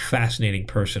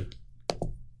person.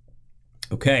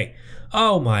 Okay.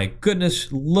 Oh my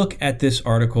goodness. Look at this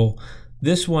article.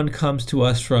 This one comes to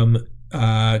us from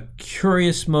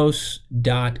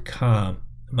curiousmos.com.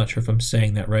 I'm not sure if I'm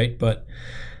saying that right, but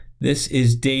this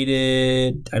is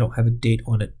dated. I don't have a date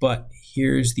on it, but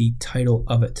here's the title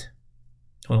of it.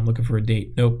 Oh, I'm looking for a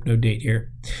date. Nope, no date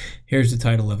here. Here's the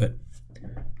title of it.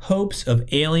 Hopes of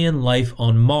alien life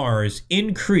on Mars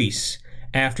increase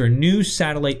after new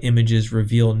satellite images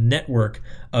reveal network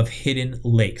of hidden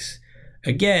lakes.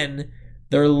 Again,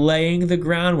 they're laying the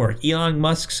groundwork. Elon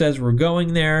Musk says we're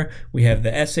going there. We have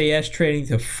the SAS training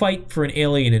to fight for an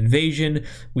alien invasion.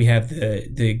 We have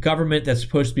the government that's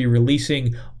supposed to be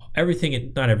releasing not everything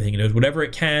it knows, whatever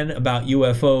it can about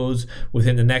UFOs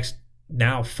within the next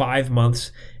now 5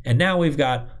 months. And now we've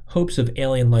got hopes of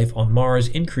alien life on Mars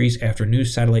increase after new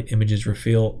satellite images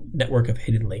reveal network of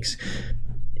hidden lakes.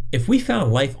 If we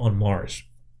found life on Mars,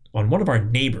 on one of our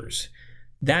neighbors,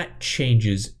 that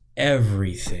changes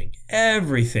everything.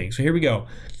 So here we go.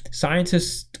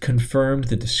 Scientists confirmed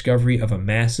the discovery of a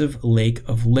massive lake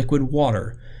of liquid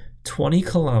water 20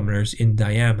 kilometers in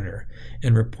diameter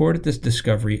and reported this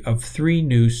discovery of 3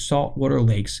 new saltwater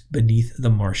lakes beneath the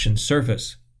Martian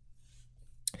surface.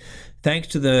 Thanks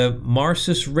to the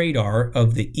Marsus radar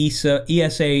of the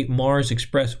ESA Mars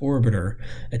Express orbiter,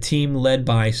 a team led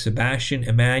by Sebastian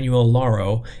Emanuel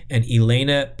Laro and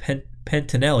Elena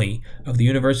Pentinelli of the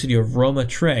University of Roma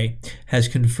Tre has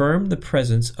confirmed the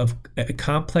presence of a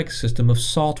complex system of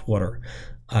saltwater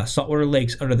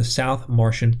lakes under the South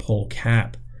Martian pole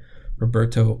cap.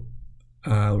 Roberto,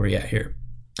 where are you at here?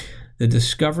 The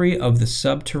discovery of the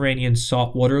subterranean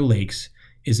saltwater lakes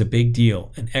is a big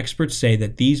deal, and experts say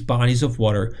that these bodies of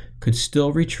water could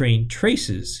still retain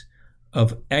traces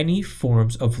of any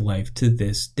forms of life to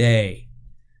this day.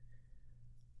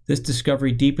 This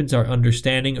discovery deepens our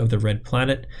understanding of the red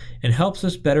planet and helps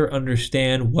us better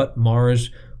understand what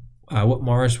Mars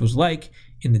was like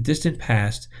in the distant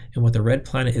past and what the red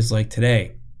planet is like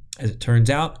today. As it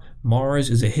turns out, Mars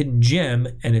is a hidden gem,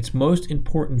 and its most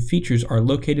important features are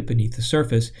located beneath the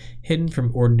surface, hidden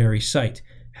from ordinary sight.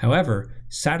 However,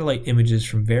 satellite images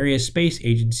from various space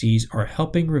agencies are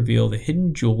helping reveal the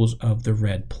hidden jewels of the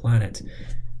red planet.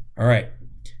 All right,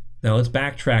 now let's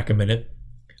backtrack a minute.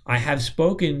 I have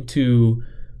spoken to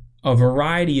a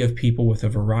variety of people with a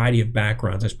variety of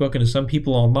backgrounds. I've spoken to some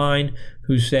people online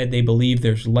who said they believe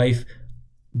there's life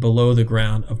below the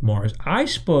ground of Mars. I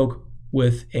spoke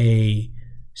with a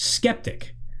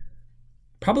skeptic,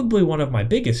 probably one of my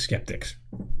biggest skeptics,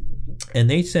 and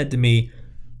they said to me,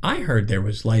 I heard there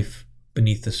was life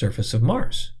beneath the surface of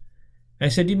Mars. And I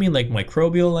said, do you mean like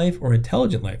microbial life or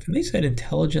intelligent life? And they said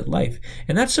intelligent life.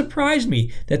 And that surprised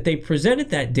me that they presented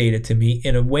that data to me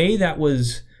in a way that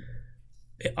was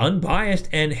unbiased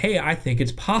and, hey, I think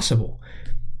it's possible.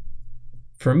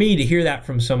 For me to hear that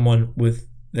from someone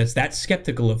that's that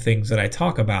skeptical of things that I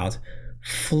talk about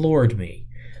floored me.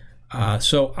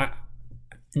 So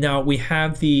Now we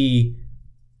have the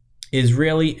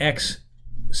Israeli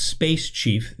ex-space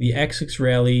chief, the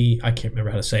ex-Israeli, I can't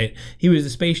remember how to say it. He was the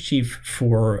space chief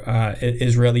for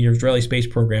Israeli space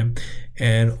program,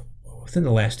 and within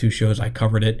the last 2 shows I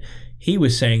covered it. He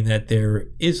was saying that there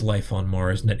is life on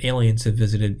Mars and that aliens have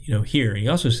visited, here. And he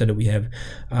also said that we have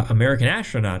American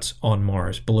astronauts on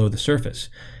Mars below the surface.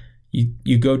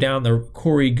 You go down the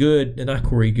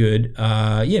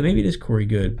maybe it is Corey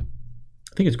Good.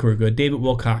 I think it's Corey Good, David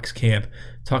Wilcox camp,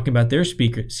 talking about their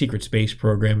secret space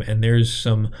program, and there's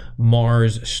some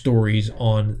Mars stories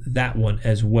on that one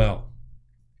as well.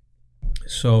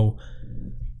 So,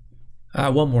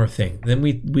 one more thing. Then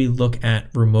we look at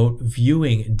remote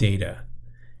viewing data,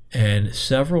 and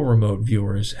several remote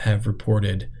viewers have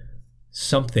reported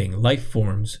life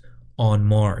forms on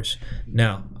Mars.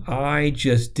 Now, I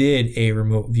just did a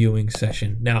remote viewing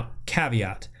session. Now,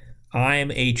 caveat, I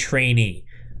am a trainee.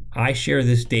 I share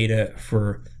this data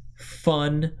for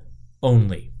fun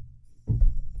only.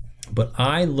 But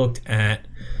I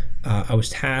was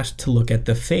tasked to look at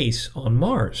the face on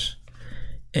Mars.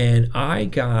 And I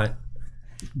got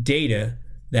data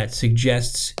that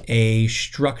suggests a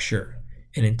structure,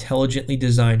 an intelligently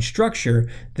designed structure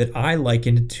that I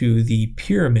likened to the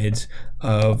pyramids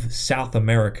of South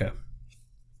America.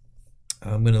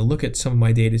 I'm going to look at some of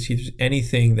my data, see if there's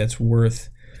anything that's worth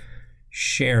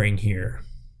sharing here.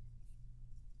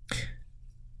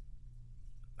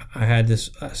 I had this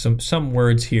some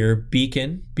words here: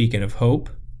 beacon of hope.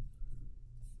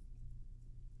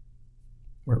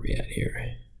 Where are we at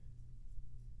here?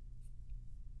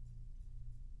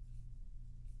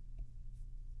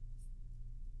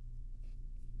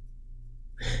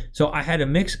 So I had a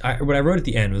mix. What I wrote at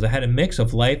the end was I had a mix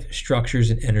of life, structures,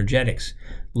 and energetics.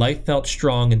 Life felt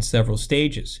strong in several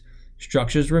stages.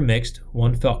 Structures were mixed.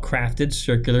 One felt crafted,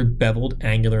 circular, beveled,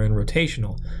 angular, and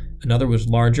rotational. Another was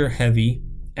larger, heavy,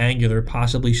 angular,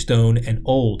 possibly stone, and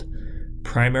old.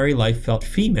 Primary life felt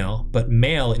female, but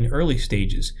male in early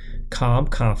stages. Calm,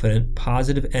 confident,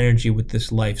 positive energy with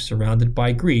this life, surrounded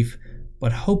by grief,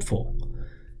 but hopeful.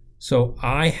 So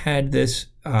I had this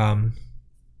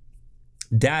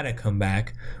data come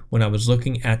back when I was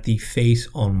looking at the face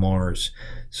on Mars.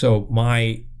 So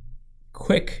my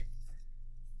quick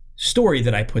story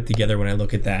that I put together when I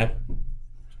look at that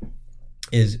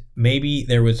is maybe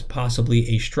there was possibly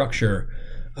a structure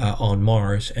on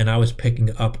Mars, and I was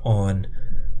picking up on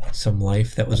some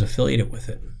life that was affiliated with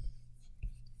it.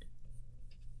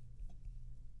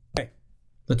 Okay,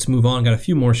 let's move on. Got a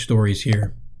few more stories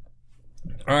here.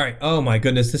 All right. Oh my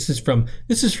goodness, this is from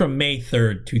May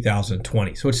 3rd,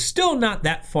 2020. So it's still not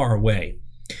that far away.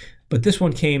 But this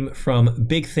one came from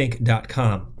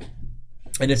bigthink.com.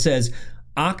 And it says,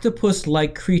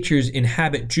 octopus-like creatures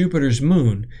inhabit Jupiter's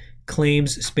moon,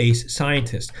 claims space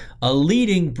scientist. A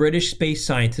leading British space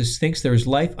scientist thinks there is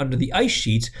life under the ice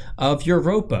sheets of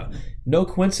Europa. No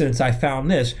coincidence I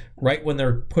found this right when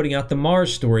they're putting out the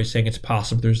Mars story, saying it's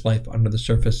possible there's life under the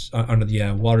surface, under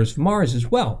the waters of Mars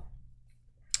as well.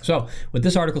 So what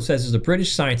this article says is a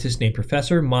British scientist named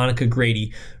Professor Monica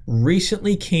Grady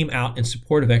recently came out in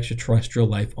support of extraterrestrial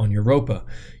life on Europa.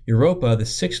 Europa, the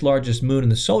 6th largest moon in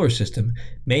the solar system,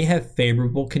 may have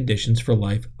favorable conditions for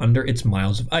life under its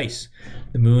miles of ice.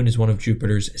 The moon is one of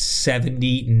Jupiter's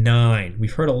 79.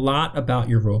 We've heard a lot about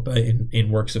Europa in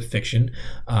works of fiction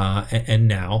and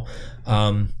now.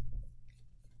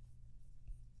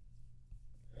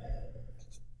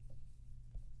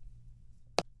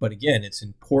 But again, it's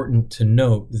important to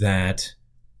note that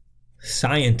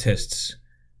scientists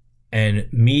and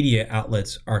media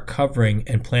outlets are covering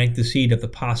and planting the seed of the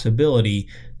possibility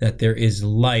that there is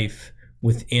life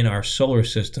within our solar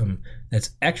system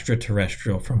that's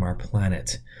extraterrestrial from our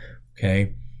planet.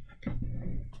 Okay?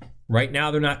 Right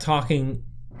now, they're not talking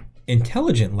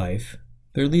intelligent life.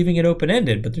 They're leaving it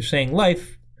open-ended, but they're saying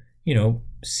life,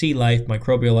 sea life,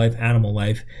 microbial life, animal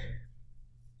life.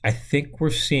 I think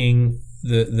we're seeing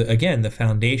the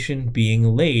foundation being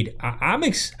laid. I'm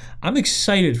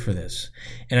excited for this,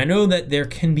 and I know that there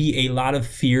can be a lot of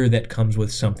fear that comes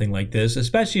with something like this,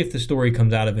 especially if the story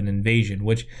comes out of an invasion,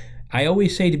 which I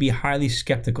always say to be highly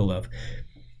skeptical of.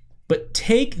 But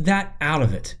take that out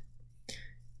of it.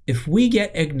 If we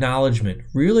get acknowledgement,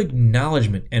 real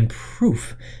acknowledgement and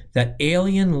proof that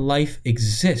alien life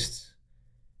exists,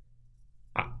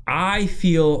 I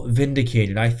feel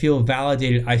vindicated. I feel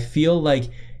validated. I feel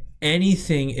like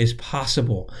anything is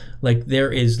possible. Like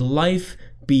there is life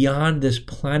beyond this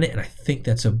planet, and I think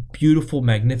that's a beautiful,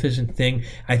 magnificent thing.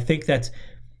 I think that's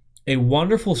a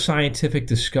wonderful scientific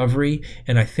discovery,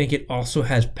 and I think it also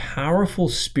has powerful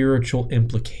spiritual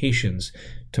implications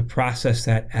to process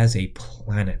that as a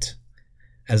planet.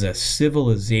 as a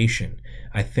civilization.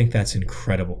 I think that's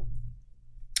incredible.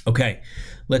 Okay,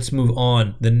 let's move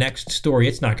on. The next story,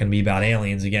 it's not going to be about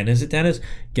aliens again, is it, Dennis?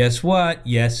 Guess what?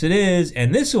 Yes, it is.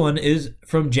 And this one is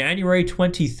from January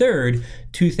 23rd,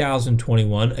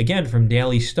 2021, again from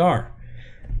Daily Star.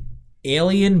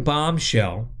 Alien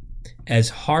bombshell as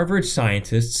Harvard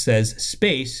scientist says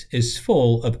space is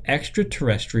full of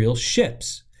extraterrestrial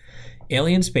ships.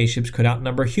 Alien spaceships could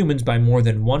outnumber humans by more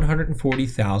than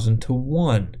 140,000 to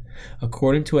 1,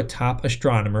 according to a top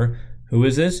astronomer. Who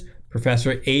is this?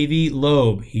 Professor Avi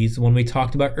Loeb. He's the one we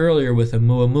talked about earlier with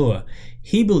Oumuamua.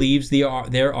 He believes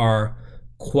there are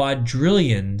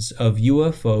quadrillions of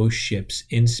UFO ships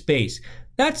in space.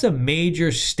 That's a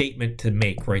major statement to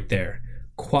make right there.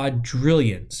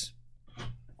 Quadrillions.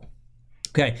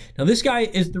 Okay, now this guy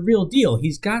is the real deal.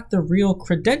 He's got the real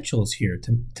credentials here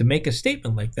to make a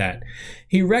statement like that.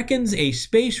 He reckons a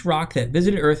space rock that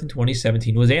visited Earth in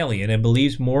 2017 was alien and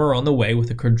believes more are on the way with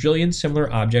a quadrillion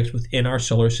similar objects within our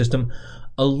solar system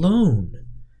alone.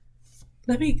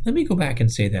 Let me go back and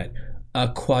say that. A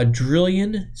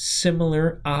quadrillion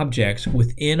similar objects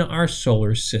within our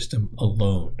solar system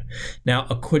alone. Now,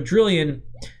 a quadrillion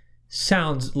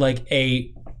sounds like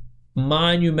a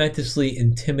monumentously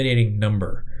intimidating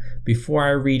number. Before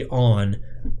I read on,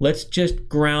 let's just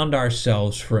ground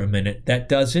ourselves for a minute. That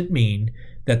doesn't mean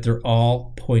that they're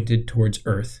all pointed towards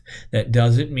Earth. That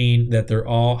doesn't mean that they're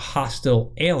all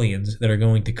hostile aliens that are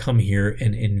going to come here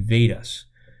and invade us.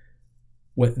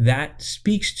 What that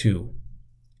speaks to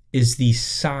is the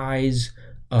size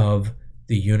of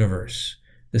the universe,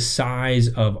 the size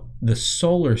of the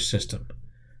solar system.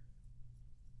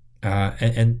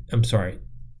 And I'm sorry,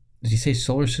 did he say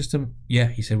solar system? Yeah,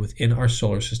 he said within our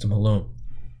solar system alone.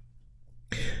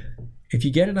 If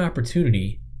you get an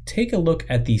opportunity, take a look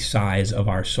at the size of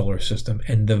our solar system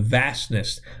and the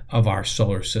vastness of our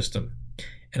solar system.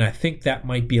 And I think that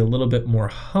might be a little bit more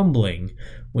humbling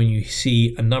when you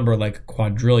see a number like a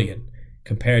quadrillion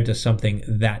compared to something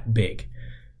that big.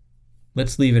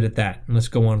 Let's leave it at that, and let's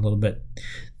go on a little bit.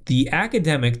 The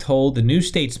academic told the New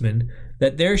Statesman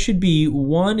that there should be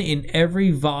one in every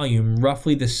volume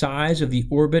roughly the size of the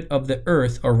orbit of the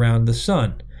Earth around the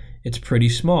Sun. It's pretty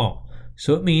small,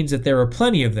 so it means that there are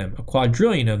plenty of them, a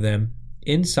quadrillion of them,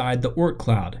 inside the Oort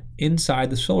cloud,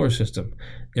 inside the solar system.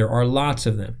 There are lots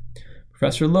of them.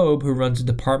 Professor Loeb, who runs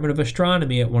the Department of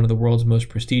Astronomy at one of the world's most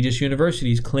prestigious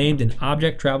universities, claimed an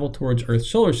object traveled towards Earth's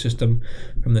solar system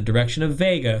from the direction of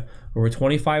Vega, over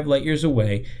 25 light years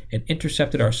away, and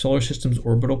intercepted our solar system's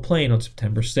orbital plane on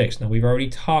September 6th. Now, we've already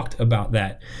talked about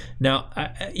that. Now,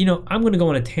 I'm going to go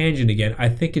on a tangent again. I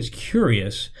think it's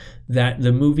curious that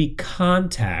the movie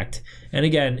Contact, and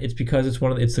again, it's because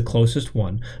it's the closest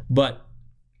one, but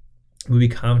movie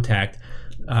Contact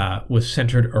was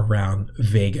centered around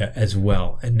Vega as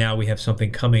well. And now we have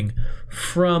something coming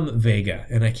from Vega.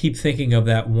 And I keep thinking of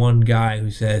that one guy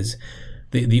who says,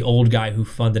 the old guy who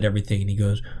funded everything, and he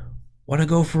goes, "Want to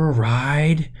go for a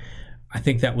ride?" I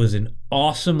think that was an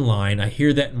awesome line. I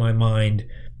hear that in my mind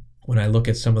when I look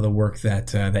at some of the work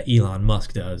that Elon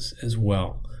Musk does as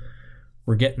well.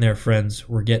 We're getting there, friends.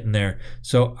 We're getting there.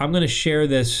 So I'm going to share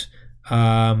this.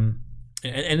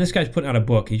 And this guy's putting out a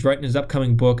book. He's writing his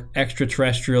upcoming book,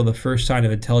 Extraterrestrial, The First Sign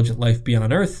of Intelligent Life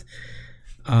Beyond Earth.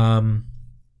 I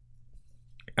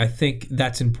think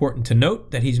that's important to note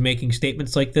that he's making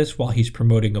statements like this while he's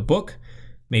promoting a book.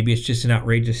 Maybe it's just an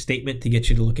outrageous statement to get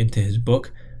you to look into his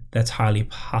book. That's highly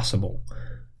possible.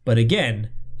 But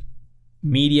again,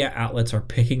 media outlets are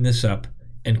picking this up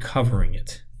and covering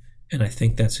it. And I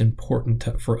think that's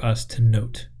important for us to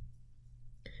note.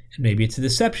 And maybe it's a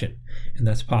deception, and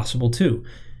that's possible too.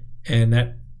 And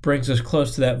that brings us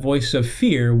close to that voice of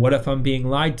fear. What if I'm being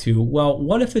lied to? Well,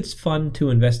 what if it's fun to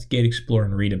investigate, explore,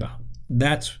 and read about?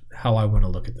 That's how I want to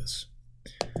look at this.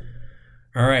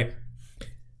 All right.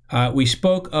 We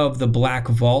spoke of the Black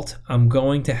Vault. I'm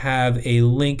going to have a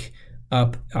link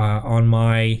up on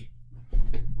my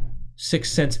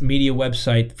Sixth Sense Media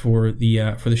website for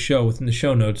the show, within the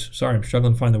show notes. Sorry, I'm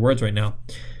struggling to find the words right now.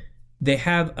 They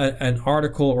have an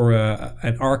article or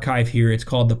an archive here. It's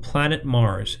called The Planet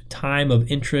Mars, Time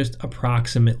of Interest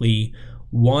Approximately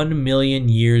 1 million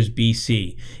years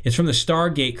BC. It's from the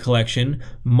Stargate collection,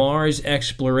 Mars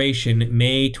Exploration,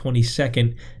 May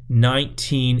 22nd,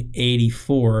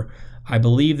 1984. I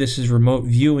believe this is remote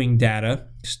viewing data,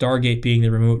 Stargate being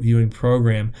the remote viewing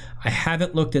program. I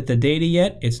haven't looked at the data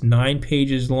yet. It's 9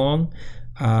 pages long.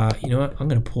 You know what? I'm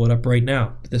going to pull it up right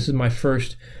now. This is my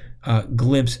first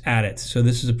glimpse at it. So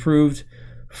this is approved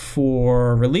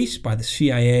for release by the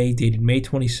CIA, dated May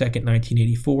 22nd,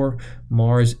 1984,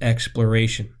 Mars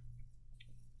Exploration.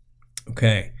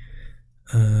 Okay.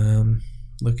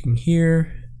 Looking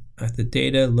here at the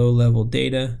data, low-level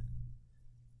data.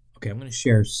 Okay, I'm going to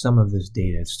share some of this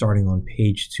data starting on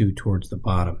page 2 towards the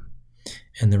bottom.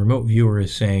 And the remote viewer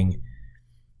is saying,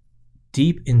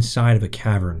 deep inside of a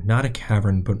cavern, not a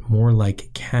cavern, but more like a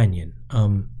canyon.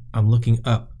 I'm looking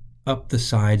up the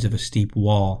sides of a steep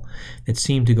wall that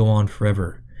seemed to go on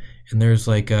forever. And there's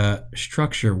like a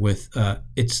structure with,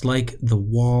 it's like the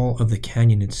wall of the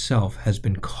canyon itself has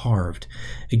been carved.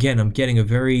 Again, I'm getting a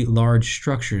very large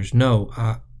structures. No,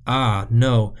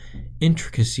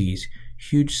 intricacies,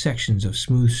 huge sections of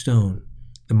smooth stone.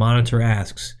 The monitor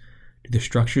asks, do the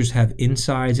structures have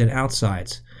insides and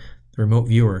outsides? The remote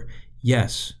viewer,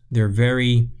 yes, they're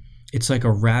it's like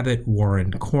a rabbit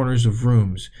warren, corners of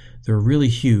rooms. They're really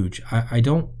huge. I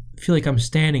don't feel like I'm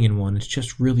standing in one. It's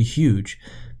just really huge.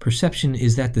 Perception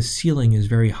is that the ceiling is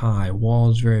very high,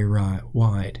 walls very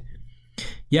wide.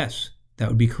 Yes, that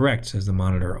would be correct, says the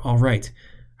monitor. All right,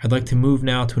 I'd like to move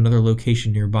now to another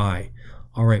location nearby.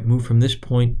 All right, move from this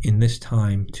point in this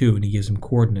time too, and he gives him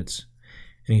coordinates.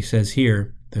 And he says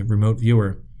here, the remote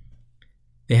viewer,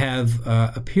 they have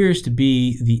appears to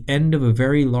be the end of a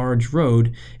very large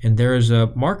road, and there is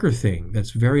a marker thing that's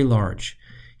very large.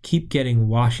 Keep getting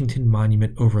Washington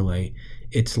Monument overlay.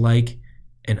 It's like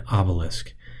an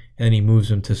obelisk. And then he moves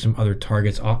them to some other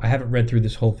targets. I haven't read through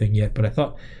this whole thing yet, but I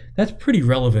thought that's pretty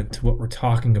relevant to what we're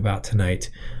talking about tonight.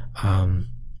 And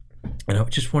I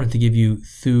just wanted to give you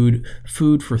food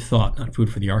for thought, not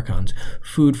food for the archons,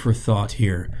 food for thought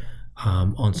here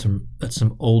on some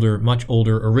older, much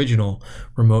older original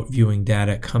remote viewing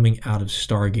data coming out of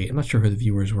Stargate. I'm not sure who the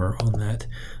viewers were on that,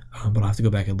 but I'll have to go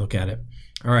back and look at it.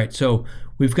 All right, so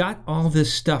we've got all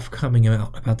this stuff coming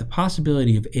out about the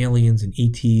possibility of aliens and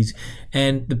ETs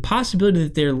and the possibility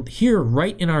that they're here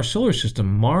right in our solar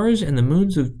system, Mars and the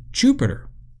moons of Jupiter.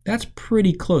 That's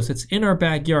pretty close. That's in our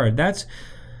backyard. That's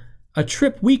a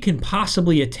trip we can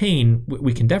possibly attain.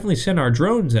 We can definitely send our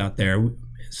drones out there.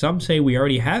 Some say we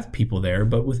already have people there,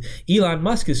 but with Elon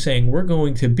Musk is saying we're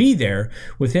going to be there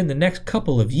within the next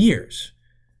couple of years.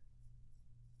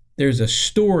 There's a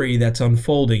story that's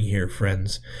unfolding here,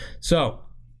 friends. So,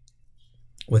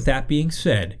 with that being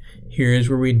said, here is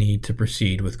where we need to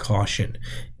proceed with caution.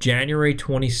 January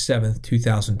 27th,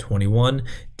 2021,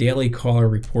 Daily Caller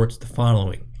reports the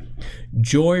following.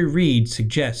 Joy Reid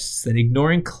suggests that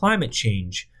ignoring climate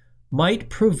change might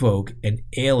provoke an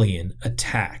alien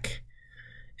attack.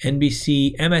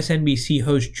 MSNBC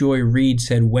host Joy Reid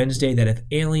said Wednesday that if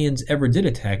aliens ever did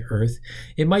attack Earth,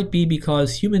 it might be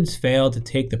because humans failed to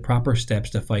take the proper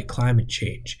steps to fight climate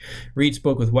change. Reid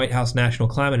spoke with White House National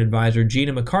Climate Advisor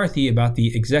Gina McCarthy about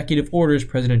the executive orders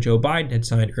President Joe Biden had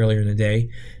signed earlier in the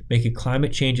day, making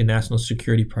climate change a national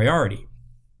security priority.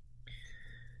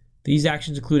 These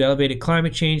actions include elevated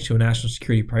climate change to a national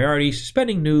security priority,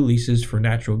 suspending new leases for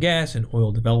natural gas and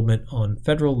oil development on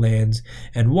federal lands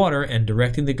and water, and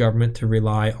directing the government to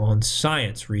rely on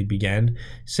science, Reid began,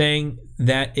 saying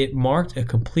that it marked a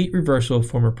complete reversal of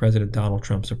former President Donald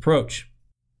Trump's approach.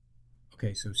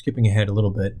 Okay, so skipping ahead a little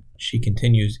bit, she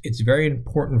continues, it's very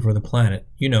important for the planet.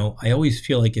 You know, I always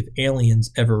feel like if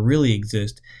aliens ever really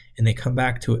exist and they come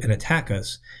back to and attack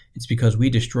us, it's because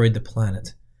we destroyed the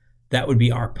planet. That would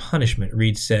be our punishment,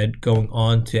 Reid said, going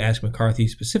on to ask McCarthy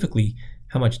specifically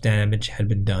how much damage had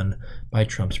been done by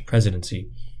Trump's presidency.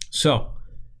 So,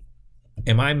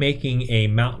 am I making a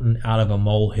mountain out of a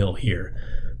molehill here?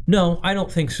 No, I don't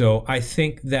think so. I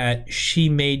think that she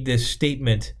made this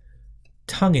statement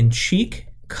tongue-in-cheek,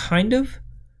 kind of,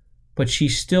 but she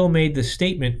still made the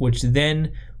statement, which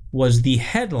then was the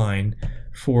headline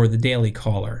for the Daily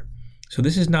Caller. So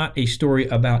this is not a story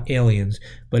about aliens,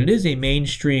 but it is a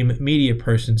mainstream media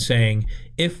person saying,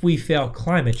 if we fail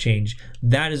climate change,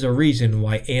 that is a reason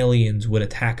why aliens would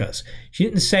attack us. She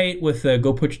didn't say it with a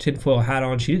go put your tinfoil hat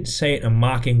on. She didn't say it in a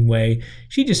mocking way.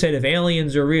 She just said if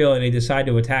aliens are real and they decide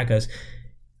to attack us,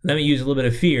 let me use a little bit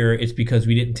of fear, it's because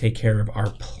we didn't take care of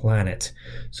our planet.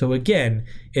 So again,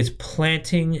 it's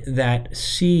planting that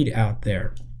seed out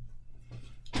there.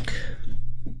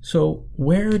 So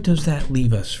where does that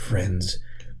leave us, friends?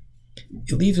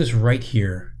 It leaves us right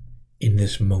here in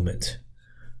this moment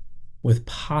with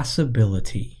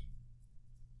possibility.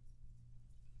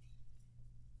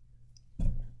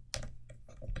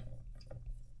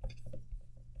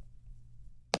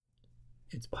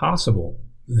 It's possible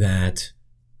that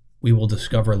we will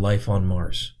discover life on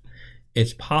Mars.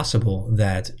 It's possible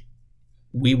that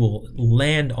we will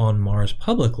land on Mars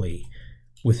publicly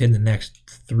within the next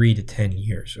 3 to 10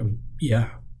 years. Within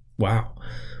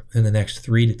the next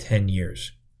 3 to 10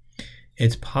 years.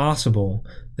 It's possible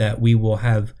that we will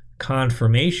have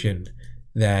confirmation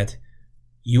that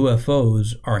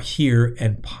UFOs are here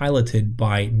and piloted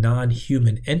by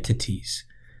non-human entities.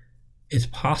 It's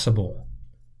possible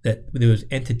that those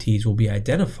entities will be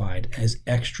identified as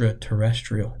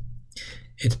extraterrestrial.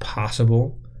 It's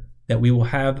possible that we will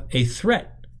have a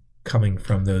threat coming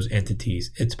from those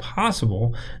entities. It's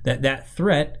possible that that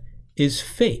threat is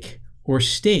fake or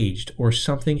staged or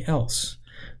something else.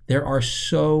 There are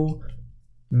so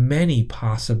many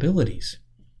possibilities,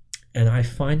 and I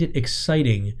find it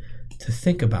exciting to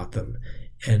think about them.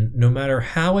 And no matter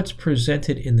how it's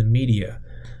presented in the media,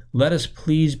 let us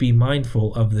please be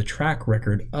mindful of the track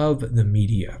record of the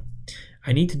media.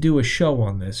 I need to do a show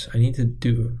on this. I need to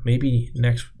do maybe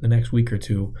the next week or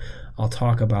two. I'll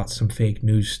talk about some fake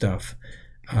news stuff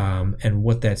and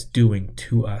what that's doing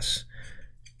to us.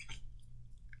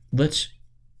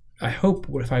 I hope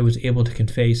if I was able to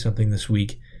convey something this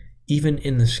week, even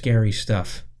in the scary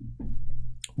stuff,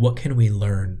 what can we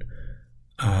learn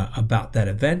about that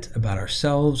event, about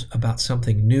ourselves, about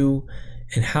something new,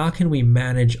 and how can we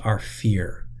manage our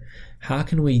fear? How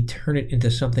can we turn it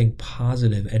into something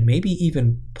positive and maybe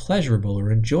even pleasurable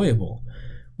or enjoyable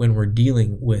when we're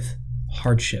dealing with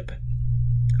hardship?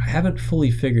 I haven't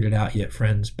fully figured it out yet,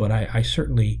 friends, but I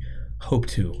certainly hope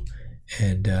to,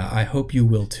 and I hope you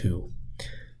will too.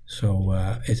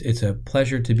 So it's a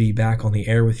pleasure to be back on the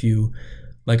air with you.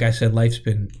 Like I said, life's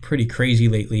been pretty crazy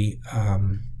lately.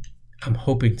 I'm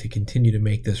hoping to continue to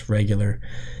make this regular.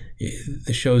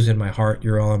 The show's in my heart.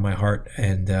 You're all in my heart.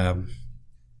 And,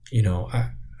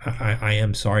 I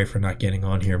am sorry for not getting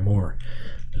on here more.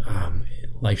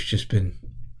 Life's just been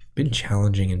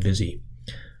challenging and busy.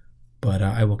 But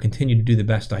I will continue to do the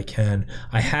best I can.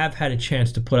 I have had a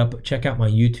chance to check out my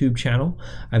YouTube channel.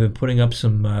 I've been putting up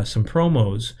some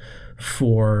promos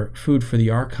for Food for the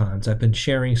Archons. I've been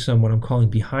sharing some what I'm calling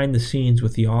behind the scenes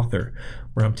with the author,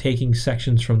 where I'm taking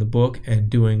sections from the book and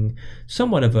doing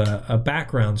somewhat of a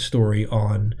background story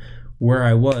on where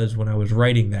I was when I was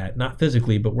writing that. Not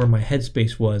physically, but where my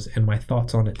headspace was and my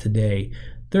thoughts on it today.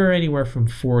 They're anywhere from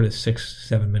 4 to 6,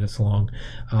 7 minutes long.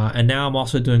 And now I'm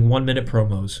also doing 1-minute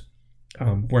promos.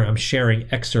 Where I'm sharing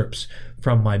excerpts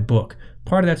from my book.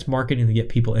 Part of that's marketing to get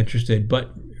people interested,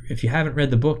 but if you haven't read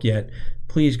the book yet,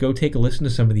 please go take a listen to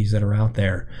some of these that are out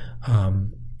there,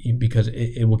 because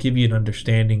it will give you an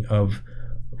understanding of,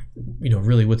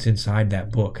 really what's inside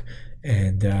that book.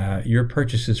 And your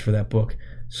purchases for that book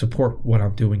support what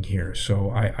I'm doing here, so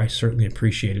I certainly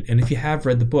appreciate it. And if you have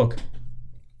read the book,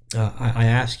 I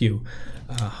ask you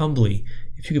humbly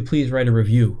if you could please write a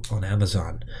review on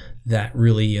Amazon. That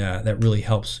really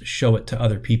helps show it to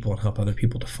other people and help other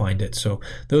people to find it. So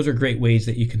those are great ways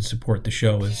that you can support the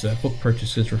show, is book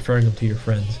purchases, referring them to your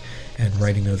friends, and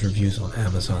writing those reviews on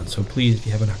Amazon. So please, if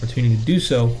you have an opportunity to do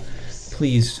so,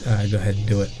 please go ahead and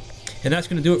do it. And that's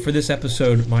going to do it for this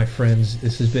episode, my friends.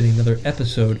 This has been another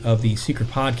episode of the Secret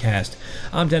Podcast.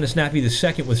 I'm Dennis Nappy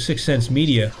II with Sixth Sense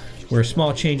Media, where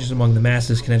small changes among the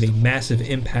masses can have a massive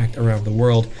impact around the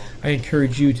world. I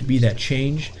encourage you to be that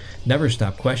change. Never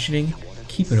stop questioning,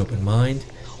 keep an open mind,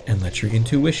 and let your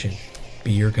intuition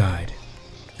be your guide.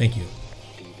 Thank you.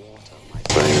 Be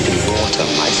water,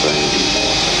 my friend.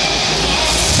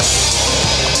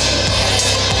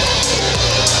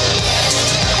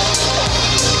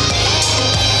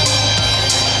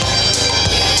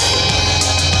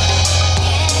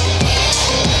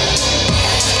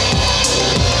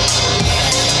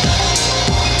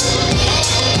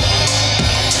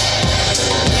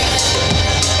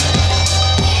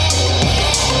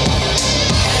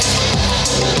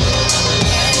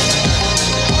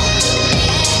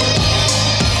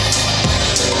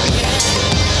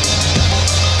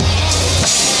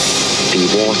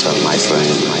 Water, my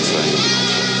friend, my friend.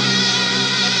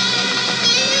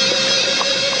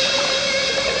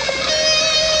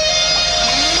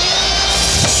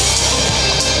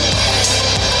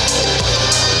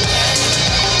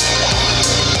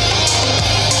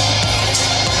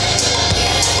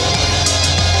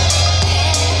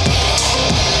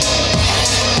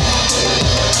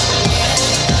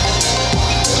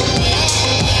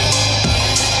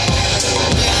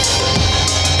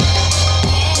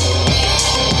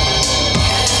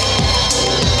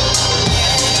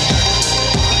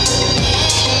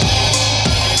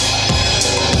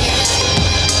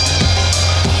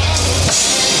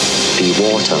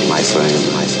 Water, my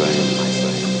friend, my friend.